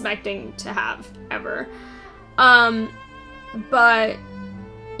was expecting to have ever. But,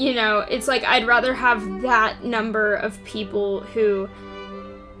 you know, it's like I'd rather have that number of people who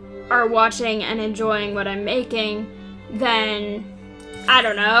are watching and enjoying what I'm making than, I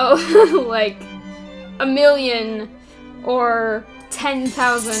don't know, like 1 million or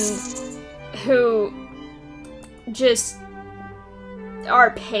 10,000 who just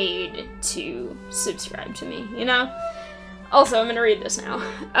are paid to subscribe to me, you know? Also, I'm gonna read this now.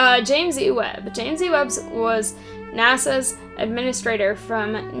 James E. Webb. James E. Webb was NASA's administrator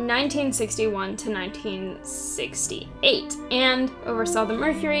from 1961 to 1968 and oversaw the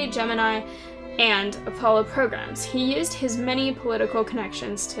Mercury, Gemini, and Apollo programs. He used his many political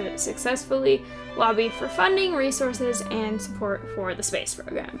connections to successfully lobby for funding, resources, and support for the space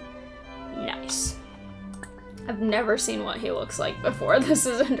program. Nice. I've never seen what he looks like before. This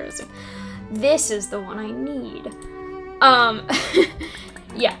is interesting. This is the one I need.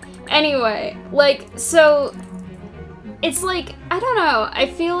 Yeah. Anyway, like, so it's like, I don't know, I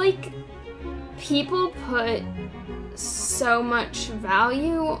feel like people put so much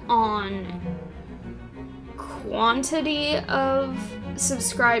value on quantity of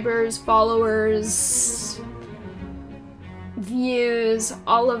subscribers, followers, views,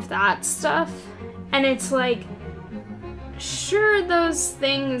 all of that stuff. And it's like, sure, those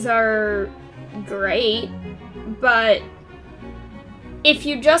things are great, but if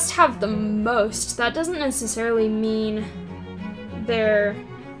you just have the most, that doesn't necessarily mean they're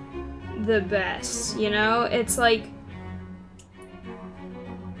the best, you know? It's like,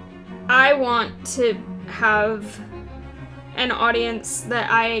 I want to have an audience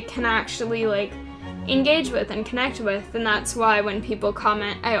that I can actually, like, engage with and connect with, and that's why when people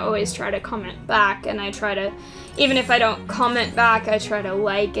comment, I always try to comment back, and I try to, even if I don't comment back, I try to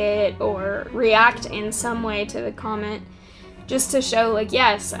like it or react in some way to the comment, just to show, like,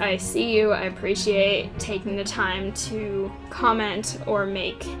 yes, I see you, I appreciate taking the time to comment or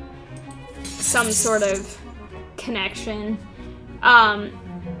make some sort of connection.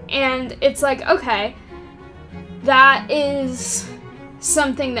 And it's like, okay, that is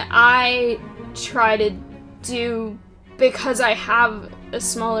something that I try to do because I have a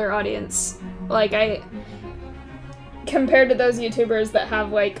smaller audience. Like, compared to those YouTubers that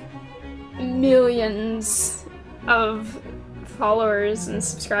have, like, millions of followers and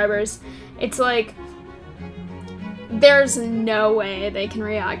subscribers, it's like, there's no way they can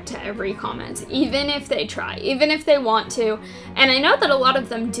react to every comment, even if they try, even if they want to. And I know that a lot of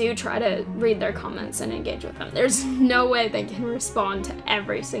them do try to read their comments and engage with them. There's no way they can respond to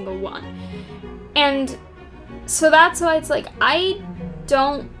every single one. And so that's why it's like, I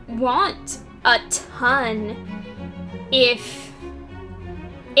don't want a ton if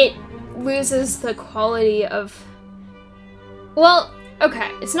it loses the quality of, well,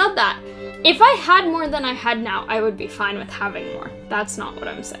 okay, it's not that. If I had more than I had now, I would be fine with having more. That's not what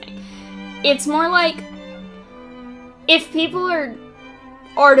I'm saying. It's more like, if people are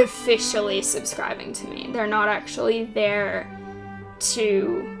artificially subscribing to me, they're not actually there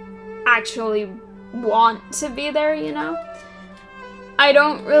to actually want to be there, you know? I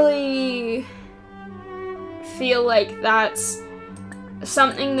don't really feel like that's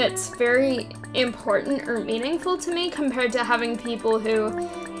something that's very important or meaningful to me, compared to having people who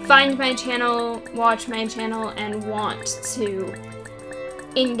find my channel, watch my channel, and want to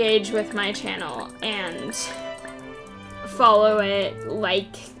engage with my channel and follow it,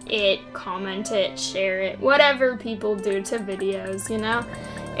 like it, comment it, share it, whatever people do to videos, you know?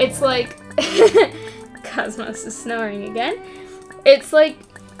 It's like, Cosmos is snoring again. It's like,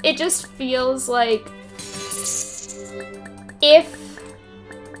 it just feels like, if,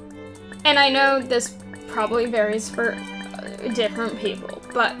 and I know this probably varies for different people,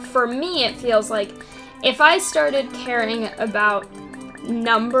 but for me it feels like, if I started caring about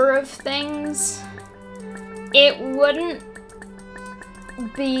number of things, it wouldn't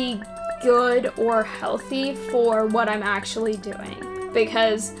be good or healthy for what I'm actually doing.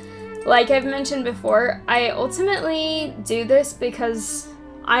 Because, like I've mentioned before, I ultimately do this because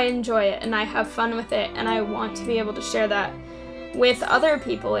I enjoy it and I have fun with it, and I want to be able to share that with other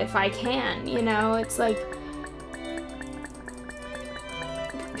people if I can, you know? It's like,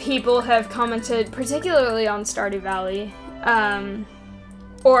 people have commented, particularly on Stardew Valley,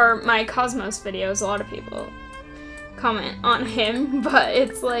 or my Cosmos videos, a lot of people comment on him, but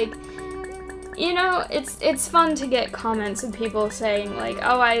it's like, you know, it's fun to get comments of people saying like,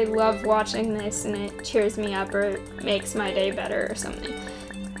 oh, I love watching this and it cheers me up or it makes my day better or something.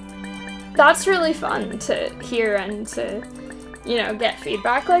 That's really fun to hear and to, you know, get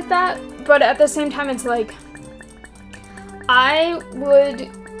feedback like that, but at the same time it's like, I would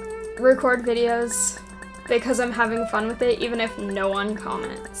record videos because I'm having fun with it even if no one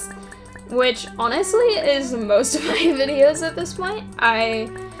comments, which honestly is most of my videos at this point. I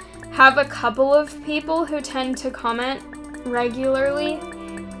have a couple of people who tend to comment regularly,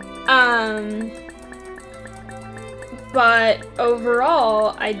 but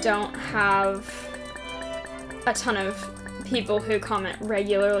overall I don't have a ton of people who comment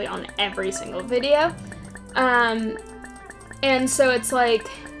regularly on every single video, and so it's like,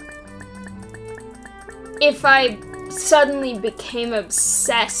 if I suddenly became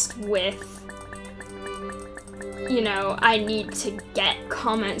obsessed with, you know, I need to get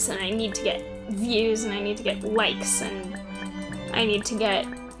comments and I need to get views and I need to get likes and I need to get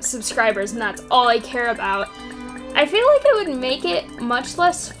subscribers and that's all I care about, I feel like it would make it much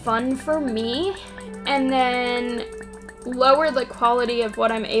less fun for me and then lower the quality of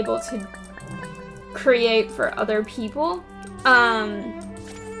what I'm able to create for other people.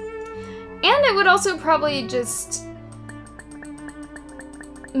 And it would also probably just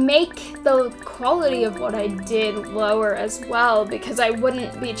make the quality of what I did lower as well, because I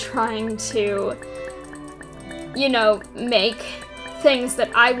wouldn't be trying to, you know, make things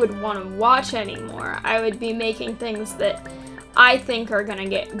that I would want to watch anymore. I would be making things that I think are gonna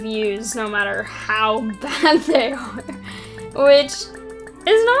get views no matter how bad they are, which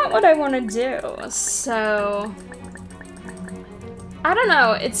is not what I want to do, so I don't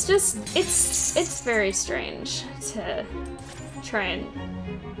know, it's just, it's very strange to try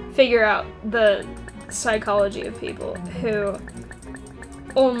and figure out the psychology of people who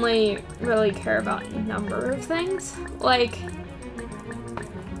only really care about a number of things. Like,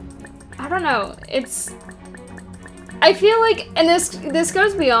 I don't know, I feel like, and this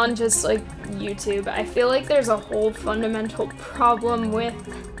goes beyond just like YouTube, I feel like there's a whole fundamental problem with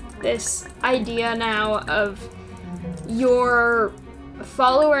this idea now of your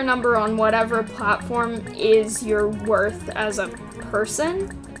follower number on whatever platform is your worth as a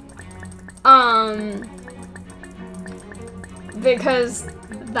person. Because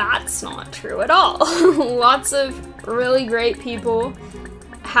that's not true at all. Lots of really great people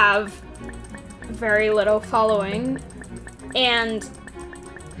have very little following, and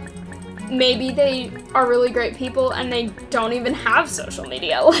maybe they are really great people and they don't even have social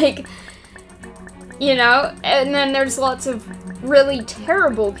media, like, you know? And then there's lots of really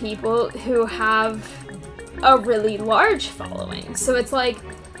terrible people who have a really large following. So it's like,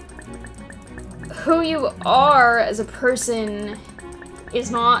 who you are as a person is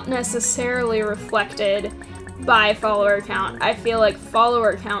not necessarily reflected by follower count. I feel like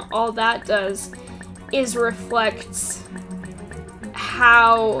follower count, all that does is reflects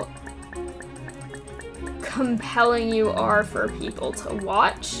how compelling you are for people to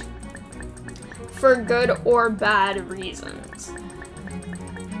watch, for good or bad reasons.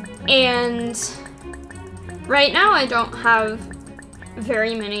 And right now I don't have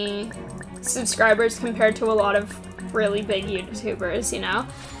very many subscribers compared to a lot of really big YouTubers, you know?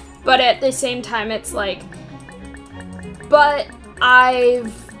 But at the same time, it's like, but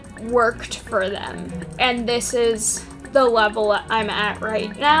I've worked for them, and this is the level I'm at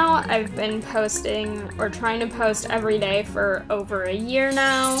right now. I've been posting, or trying to post every day for over a year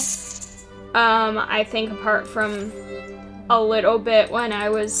now. I think apart from a little bit when I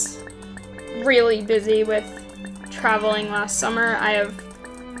was really busy with traveling last summer, I have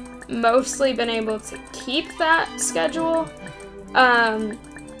mostly been able to keep that schedule, and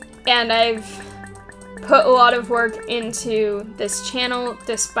I've put a lot of work into this channel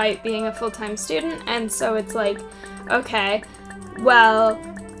despite being a full-time student, and so it's like, okay, well,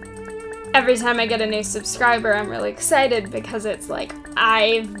 every time I get a new subscriber, I'm really excited because it's like,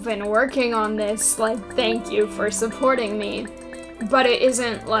 I've been working on this, like, thank you for supporting me. But it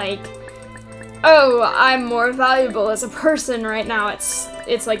isn't like, oh, I'm more valuable as a person right now.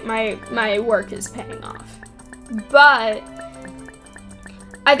 It's like my work is paying off. But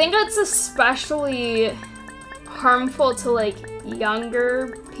I think it's especially harmful to, like,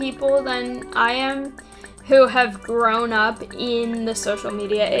 younger people than I am, who have grown up in the social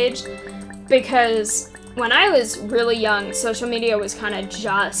media age, because when I was really young, social media was kind of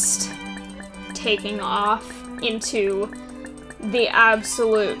just taking off into the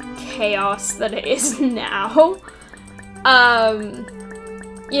absolute chaos that it is now.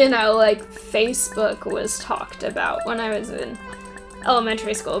 You know, like, Facebook was talked about when I was in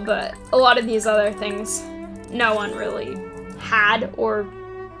elementary school, but a lot of these other things no one really had or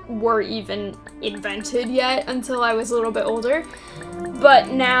were even invented yet until I was a little bit older. But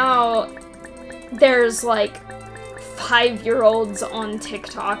now there's, like, 5-year-olds on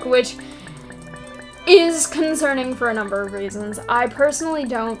TikTok, which is concerning for a number of reasons. I personally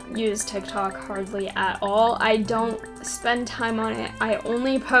don't use TikTok hardly at all. I don't spend time on it. I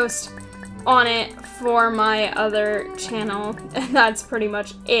only post on it for my other channel, and that's pretty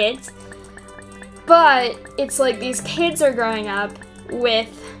much it. But it's like these kids are growing up with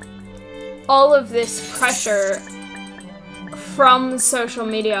all of this pressure from social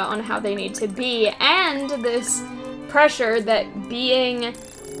media on how they need to be, and this pressure that being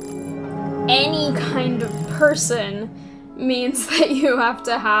any kind of person means that you have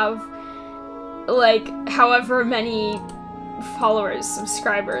to have, like, however many followers,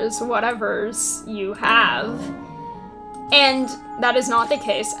 subscribers, whatevers you have. And that is not the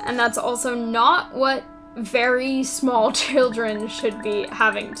case, and that's also not what very small children should be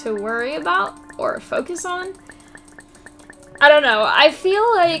having to worry about or focus on. I don't know, I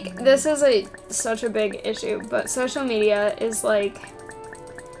feel like this is such a big issue, but social media is, like,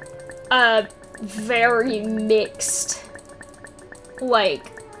 a very mixed,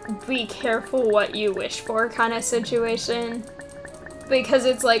 like, be careful what you wish for kind of situation. Because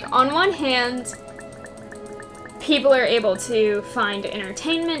it's like, on one hand, people are able to find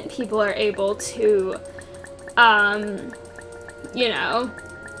entertainment, people are able to, you know,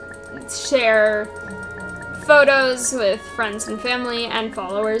 share photos with friends and family and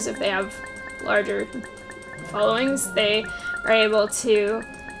followers if they have larger followings. They are able to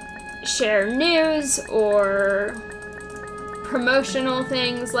share news or promotional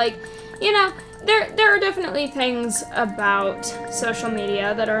things. Like, you know, there are definitely things about social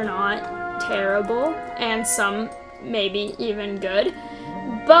media that are not terrible, and some maybe even good,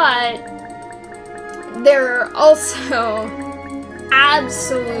 but there are also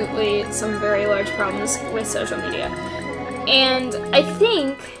absolutely some very large problems with social media. And I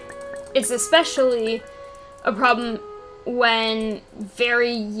think it's especially a problem when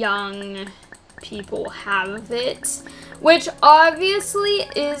very young people have it, which obviously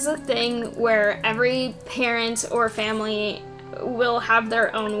is a thing where every parent or family will have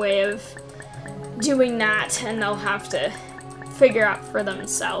their own way of doing that, and they'll have to figure out for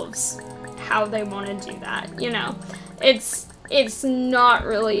themselves how they want to do that, you know. It's not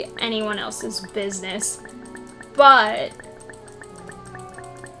really anyone else's business, but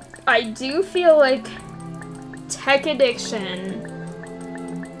I do feel like tech addiction,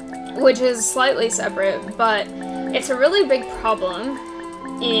 which is slightly separate, but it's a really big problem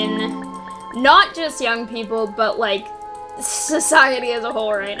in not just young people, but, like, society as a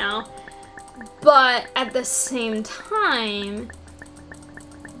whole right now. But at the same time,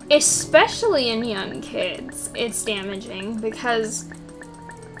 especially in young kids, it's damaging, because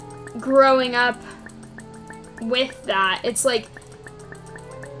growing up with that, it's like,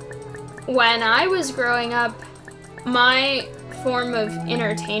 when I was growing up, my form of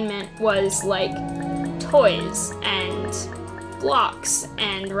entertainment was, like, toys and blocks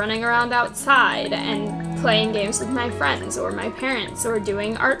and running around outside and playing games with my friends or my parents or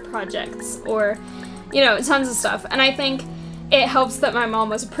doing art projects or, you know, tons of stuff. And I think it helps that my mom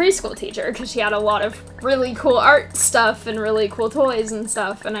was a preschool teacher, because she had a lot of really cool art stuff and really cool toys and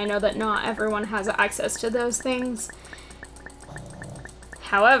stuff, and I know that not everyone has access to those things.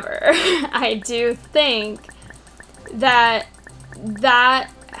 However, I do think that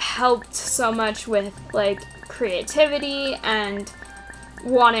helped so much with, like, creativity and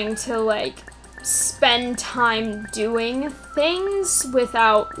wanting to, like, spend time doing things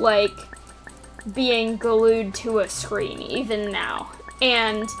without, like, being glued to a screen, even now.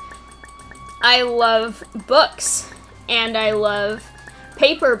 And I love books, and I love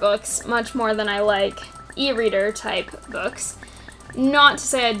paper books much more than I like e-reader type books. Not to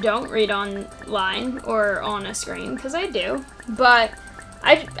say I don't read online or on a screen, because I do, but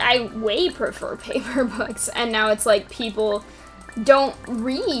I way prefer paper books, and now it's like people don't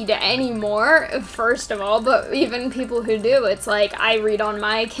read anymore, first of all, but even people who do, it's like I read on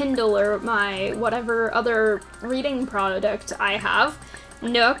my Kindle or my whatever other reading product I have,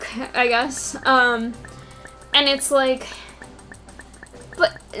 nook, I guess. And it's like,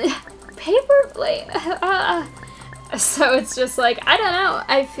 but paper, like, so it's just like, I don't know,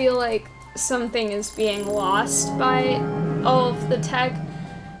 I feel like something is being lost by all of the tech,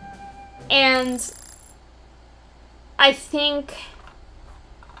 and I think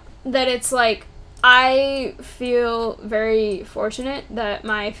that it's like, I feel very fortunate that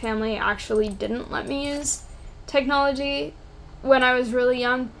my family actually didn't let me use technology when I was really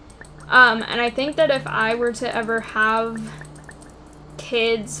young, and I think that if I were to ever have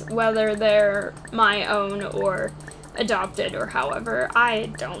kids, whether they're my own or adopted or however, I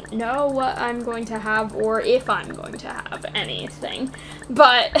don't know what I'm going to have or if I'm going to have anything,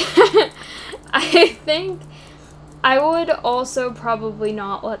 but I think I would also probably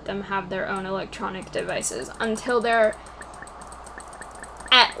not let them have their own electronic devices until they're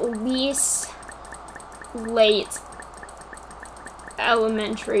at least late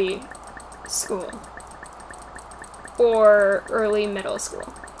elementary school or early middle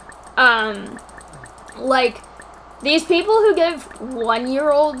school. Like, these people who give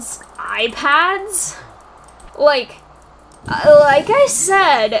 1-year-olds iPads, like I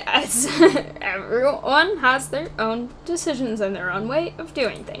said, as everyone has their own decisions and their own way of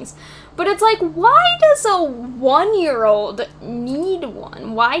doing things. But it's like, why does a 1-year-old need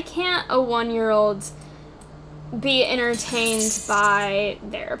one? Why can't a 1-year-old be entertained by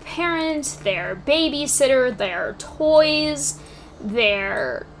their parent, their babysitter, their toys,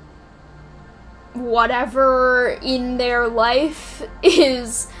 their whatever in their life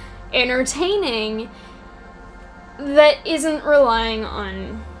is entertaining that isn't relying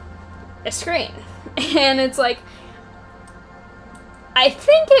on a screen? And it's like, I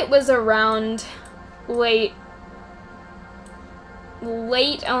think it was around late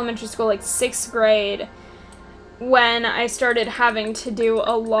elementary school, like 6th grade, when I started having to do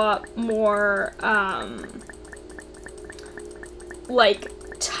a lot more, like,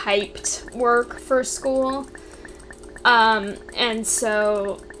 typed work for school, and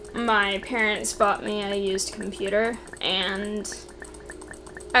so my parents bought me a used computer, and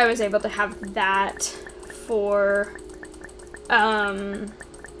I was able to have that for,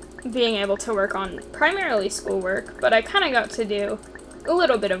 being able to work on primarily schoolwork, but I kind of got to do a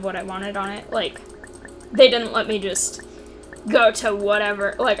little bit of what I wanted on it. Like, they didn't let me just go to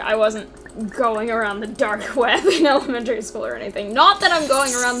whatever, like, I wasn't going around the dark web in elementary school or anything. Not that I'm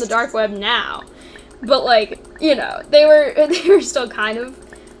going around the dark web now, but, like, you know, they were still kind of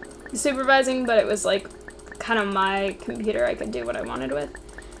supervising, but it was, like, kind of my computer. I could do what I wanted with,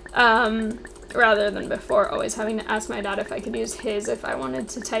 rather than before always having to ask my dad if I could use his if I wanted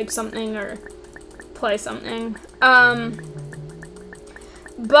to type something or play something.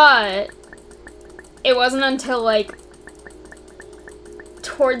 But it wasn't until, like,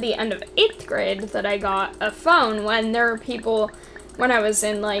 toward the end of 8th grade that I got a phone, when there were people when I was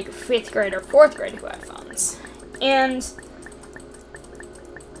in, like, 5th grade or 4th grade who had phones. And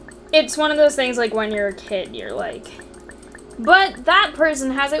it's one of those things, like, when you're a kid, you're like, but that person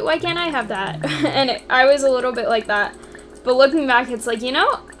has it, why can't I have that? And I was a little bit like that. But looking back, it's like, you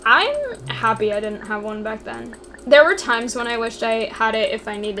know, I'm happy I didn't have one back then. There were times when I wished I had it if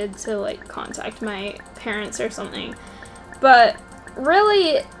I needed to, like, contact my parents or something. But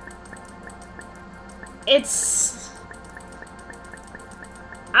really,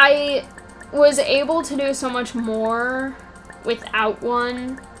 I was able to do so much more without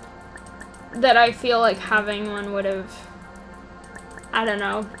one that I feel like having one would have, I don't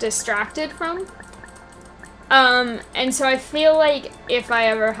know, distracted from. And so I feel like if I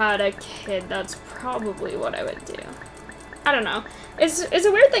ever had a kid, that's probably what I would do. I don't know. It's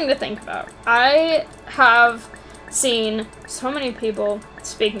a weird thing to think about. I have seen so many people,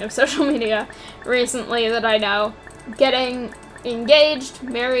 speaking of social media, recently that I know, getting engaged,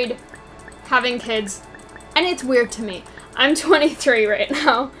 married, having kids, and it's weird to me. I'm 23 right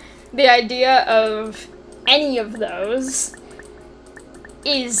now. The idea of any of those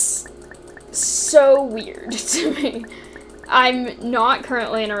is so weird to me. I'm not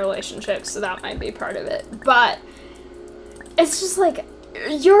currently in a relationship, so that might be part of it, but it's just like,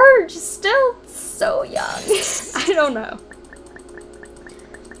 you're still so young. I don't know.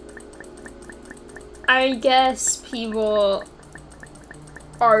 I guess people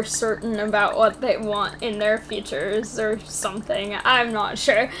are certain about what they want in their futures or something. I'm not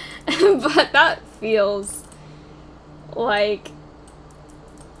sure. But that feels like,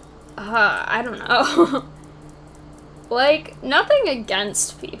 I don't know. Like, nothing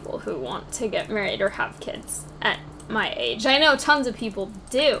against people who want to get married or have kids at my age. I know tons of people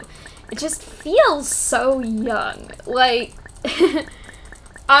do. It just feels so young. Like,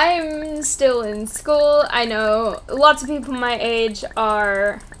 I'm still in school. I know lots of people my age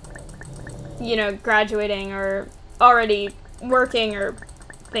are, you know, graduating or already working or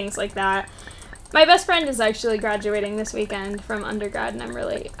things like that. My best friend is actually graduating this weekend from undergrad, and I'm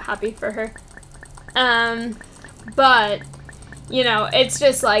really happy for her. But, you know, it's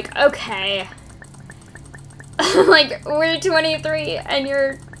just like, okay. Like, we're 23 and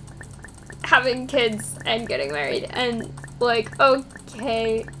you're having kids and getting married, and like,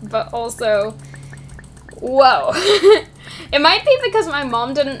 okay, but also, whoa. It might be because my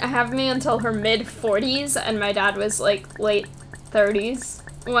mom didn't have me until her mid-40s and my dad was like late 30s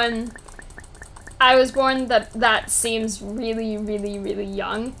when I was born. That seems really, really, really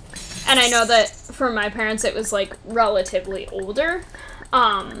young. And I know that for my parents it was like relatively older.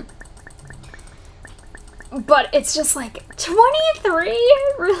 But it's just like, 23?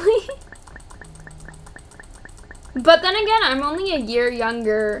 Really? But then again, I'm only a year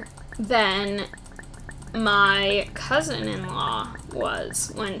younger than my cousin-in-law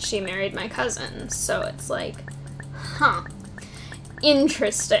was when she married my cousin. So it's like, huh.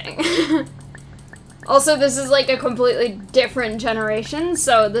 Interesting. Also, this is like a completely different generation,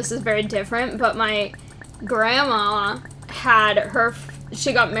 so this is very different, but my grandma had her,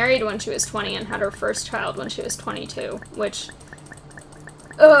 she got married when she was 20 and had her first child when she was 22, which,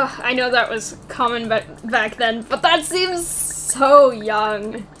 ugh, I know that was common back then, but that seems so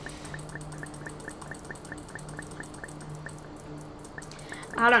young.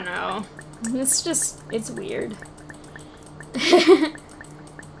 I don't know. It's just, it's weird.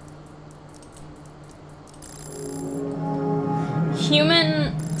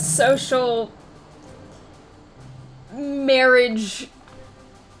 Human social marriage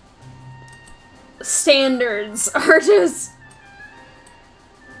standards are just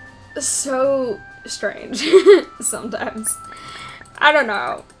so strange sometimes. I don't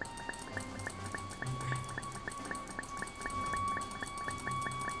know.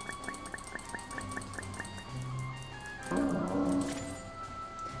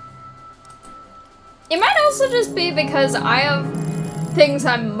 It might also just be because I have things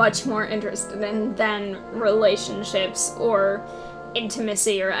I'm much more interested in than relationships or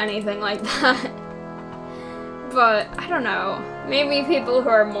intimacy or anything like that. But, I don't know. Maybe people who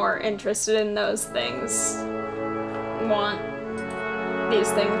are more interested in those things want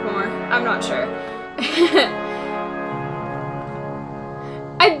these things more. I'm not sure.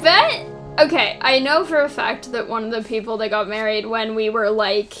 I bet... Okay, I know for a fact that one of the people that got married when we were,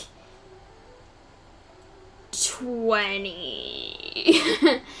 like,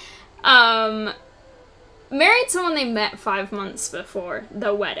 20... married someone they met 5 months before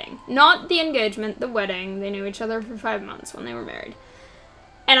the wedding. Not the engagement, the wedding. They knew each other for 5 months when they were married.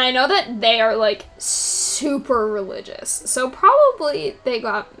 And I know that they are, like, super religious. So probably they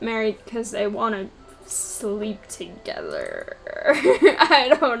got married because they want to sleep together. I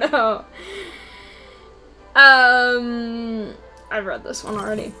don't know. I've read this one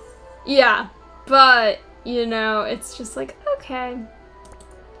already. Yeah, but, you know, it's just like, okay.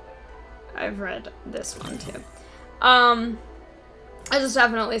 I've read this one too. There's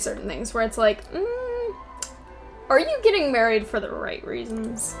definitely certain things where it's like, are you getting married for the right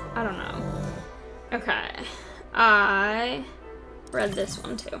reasons? I don't know. Okay. I read this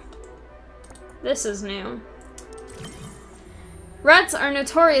one too. This is new. Rats are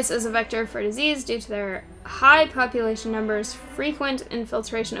notorious as a vector for disease due to their high population numbers, frequent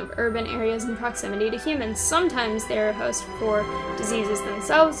infiltration of urban areas, and proximity to humans. Sometimes they are a host for diseases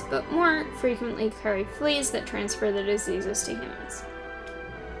themselves, but more frequently carry fleas that transfer the diseases to humans.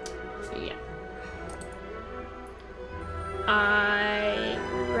 So yeah. I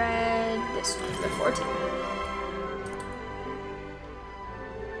read this one before too.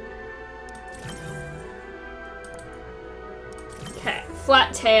 Okay,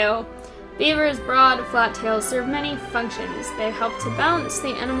 flat tail. Beavers' broad, flat tails serve many functions. They help to balance the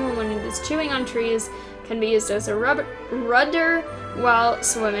animal when it is chewing on trees, can be used as a rudder while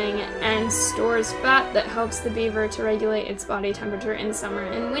swimming, and stores fat that helps the beaver to regulate its body temperature in summer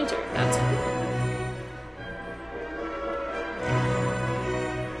and winter. That's cool.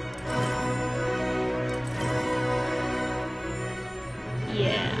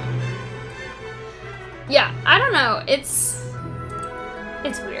 Yeah. Yeah, I don't know. It's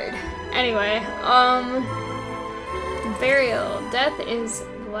weird. Anyway, burial. Death is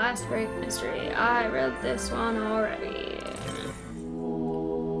the last great mystery. I read this one already.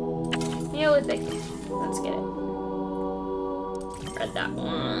 Neolithic. Let's get it. Read that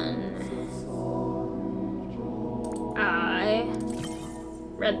one. I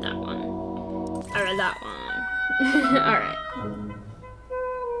read that one. I read that one. Alright.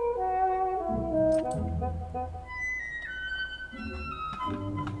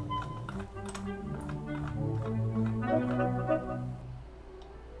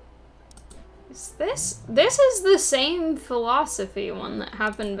 this is the same philosophy one that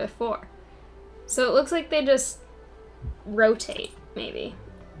happened before. So it looks like they just rotate, maybe.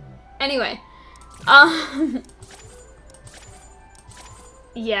 Anyway,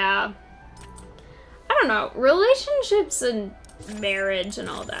 yeah. I don't know, relationships and marriage and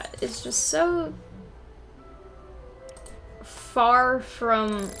all that is just so far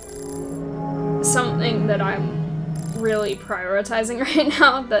from something that I'm really prioritizing right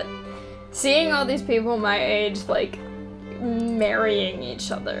now, that seeing all these people my age, like, marrying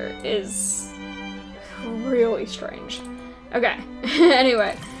each other is really strange. Okay,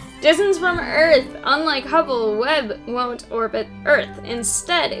 anyway. Distance from Earth. Unlike Hubble, Webb won't orbit Earth.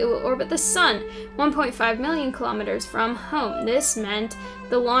 Instead, it will orbit the Sun, 1.5 million kilometers from home. This meant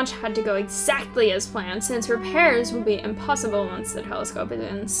the launch had to go exactly as planned, since repairs would be impossible once the telescope is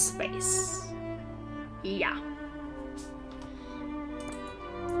in space. Yeah.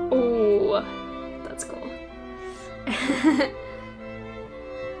 Oh, that's cool.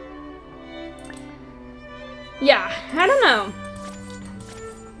 Yeah, I don't know.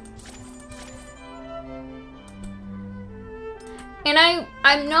 And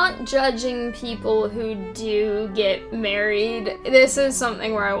I'm not judging people who do get married. This is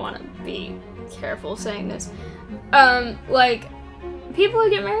something where I want to be careful saying this. Like, people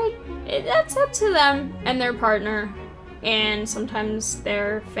who get married, that's up to them and their partner, and sometimes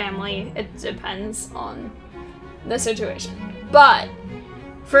their family. It depends on the situation. But,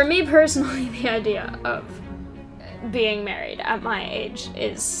 for me personally, the idea of being married at my age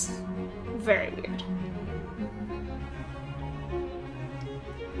is very weird.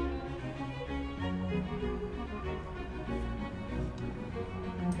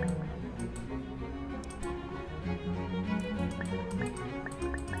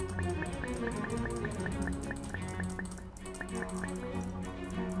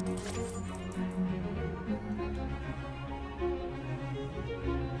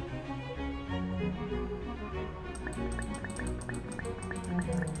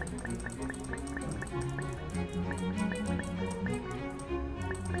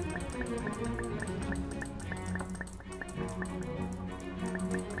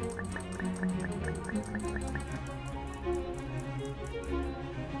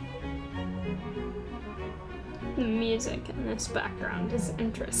 The music in this background is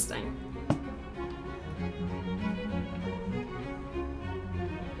interesting.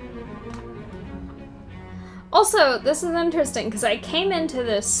 Also, this is interesting because I came into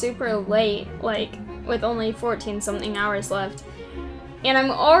this super late, like with only 14-something hours left, and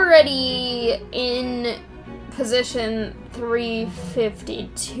I'm already in position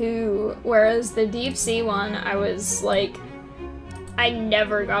 352, whereas the deep sea one, I was like, I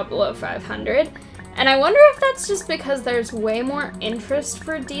never got below 500. And I wonder if that's just because there's way more interest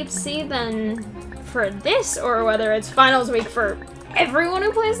for deep sea than for this, or whether it's finals week for everyone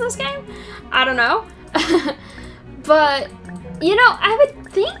who plays this game. I don't know. But, you know, I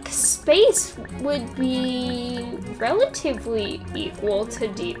would think space would be relatively equal to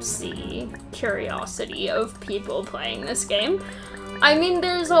deep sea curiosity of people playing this game. I mean,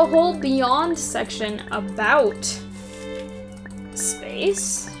 there's a whole Beyond section about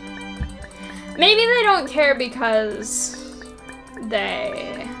space. Maybe they don't care because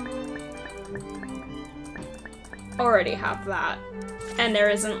they already have that, and there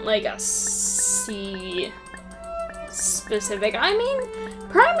isn't like a sea specific. I mean,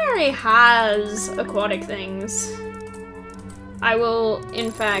 primary has aquatic things. I will, in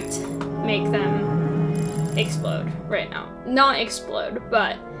fact, make them explode right now. Not explode,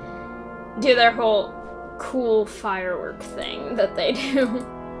 but do their whole cool firework thing that they do.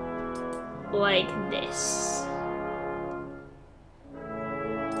 Like this.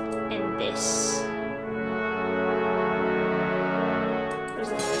 And this.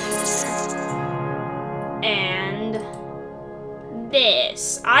 And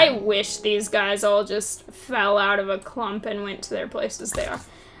this. I wish these guys all just fell out of a clump and went to their places they are.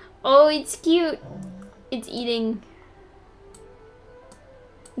 Oh, it's cute. It's eating.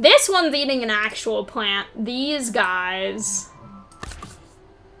 This one's eating an actual plant. These guys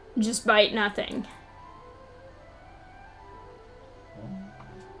just bite nothing.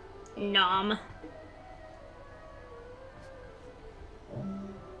 Nom.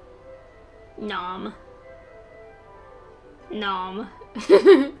 Nom. Nom.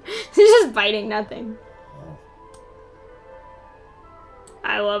 He's just biting nothing.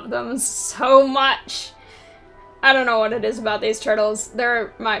 I love them so much. I don't know what it is about these turtles.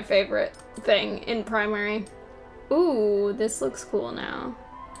 They're my favorite thing in primary. Ooh, this looks cool now.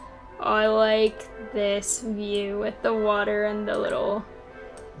 Oh, I like this view with the water and the little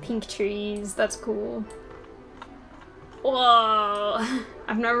Pink trees, that's cool. Whoa!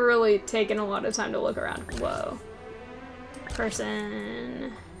 I've never really taken a lot of time to look around. Whoa.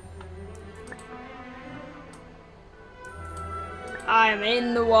 Person. I'm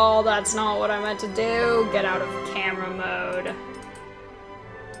in the wall, that's not what I meant to do. Get out of camera mode.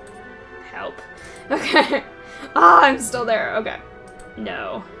 Help. Okay. Ah, I'm still there. Okay.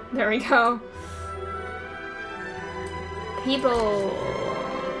 No. There we go. People.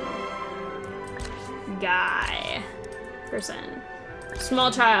 Guy. Person.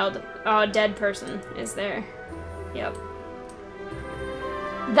 Small child. Oh, dead person is there. Yep.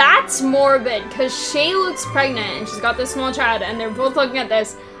 That's morbid, because she looks pregnant and she's got this small child and they're both looking at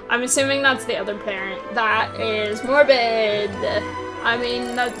this. I'm assuming that's the other parent. That is morbid. I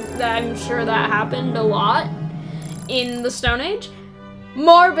mean, I'm sure that happened a lot in the Stone Age.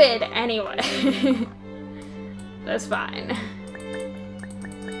 Morbid, anyway. That's fine.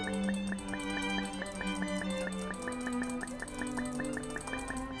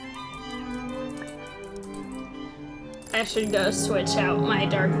 I should go switch out my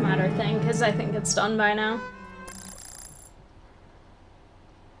dark matter thing, because I think it's done by now.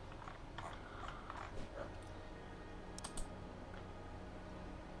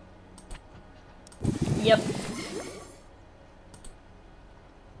 Yep.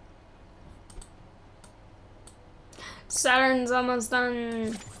 Saturn's almost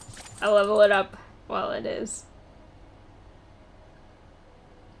done. I'll level it up while it is.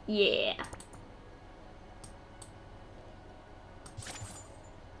 Yeah.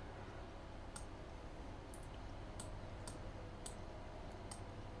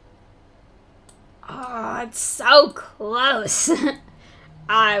 Oh, it's so close.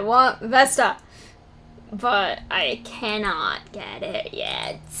 I want Vesta, but I cannot get it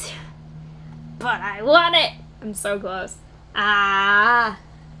yet. But I want it. I'm so close. I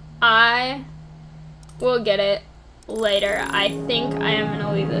will get it later. I think I am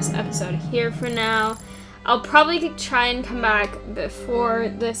gonna leave this episode here for now. I'll probably try and come back before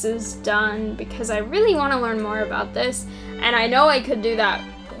this is done because I really want to learn more about this, and I know I could do that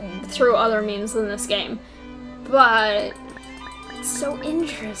through other means than this game, but it's so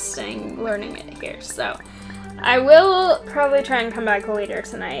interesting learning it here. So I will probably try and come back later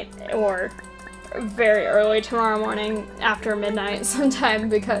tonight or very early tomorrow morning after midnight sometime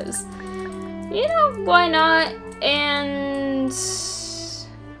because, you know, why not? And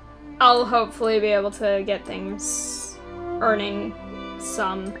I'll hopefully be able to get things earning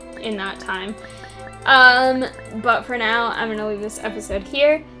some in that time. But for now, I'm gonna leave this episode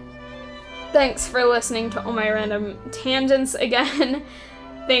here. Thanks for listening to all my random tangents again.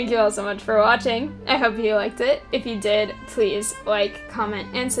 Thank you all so much for watching. I hope you liked it. If you did, please like, comment,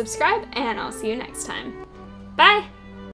 and subscribe, and I'll see you next time. Bye!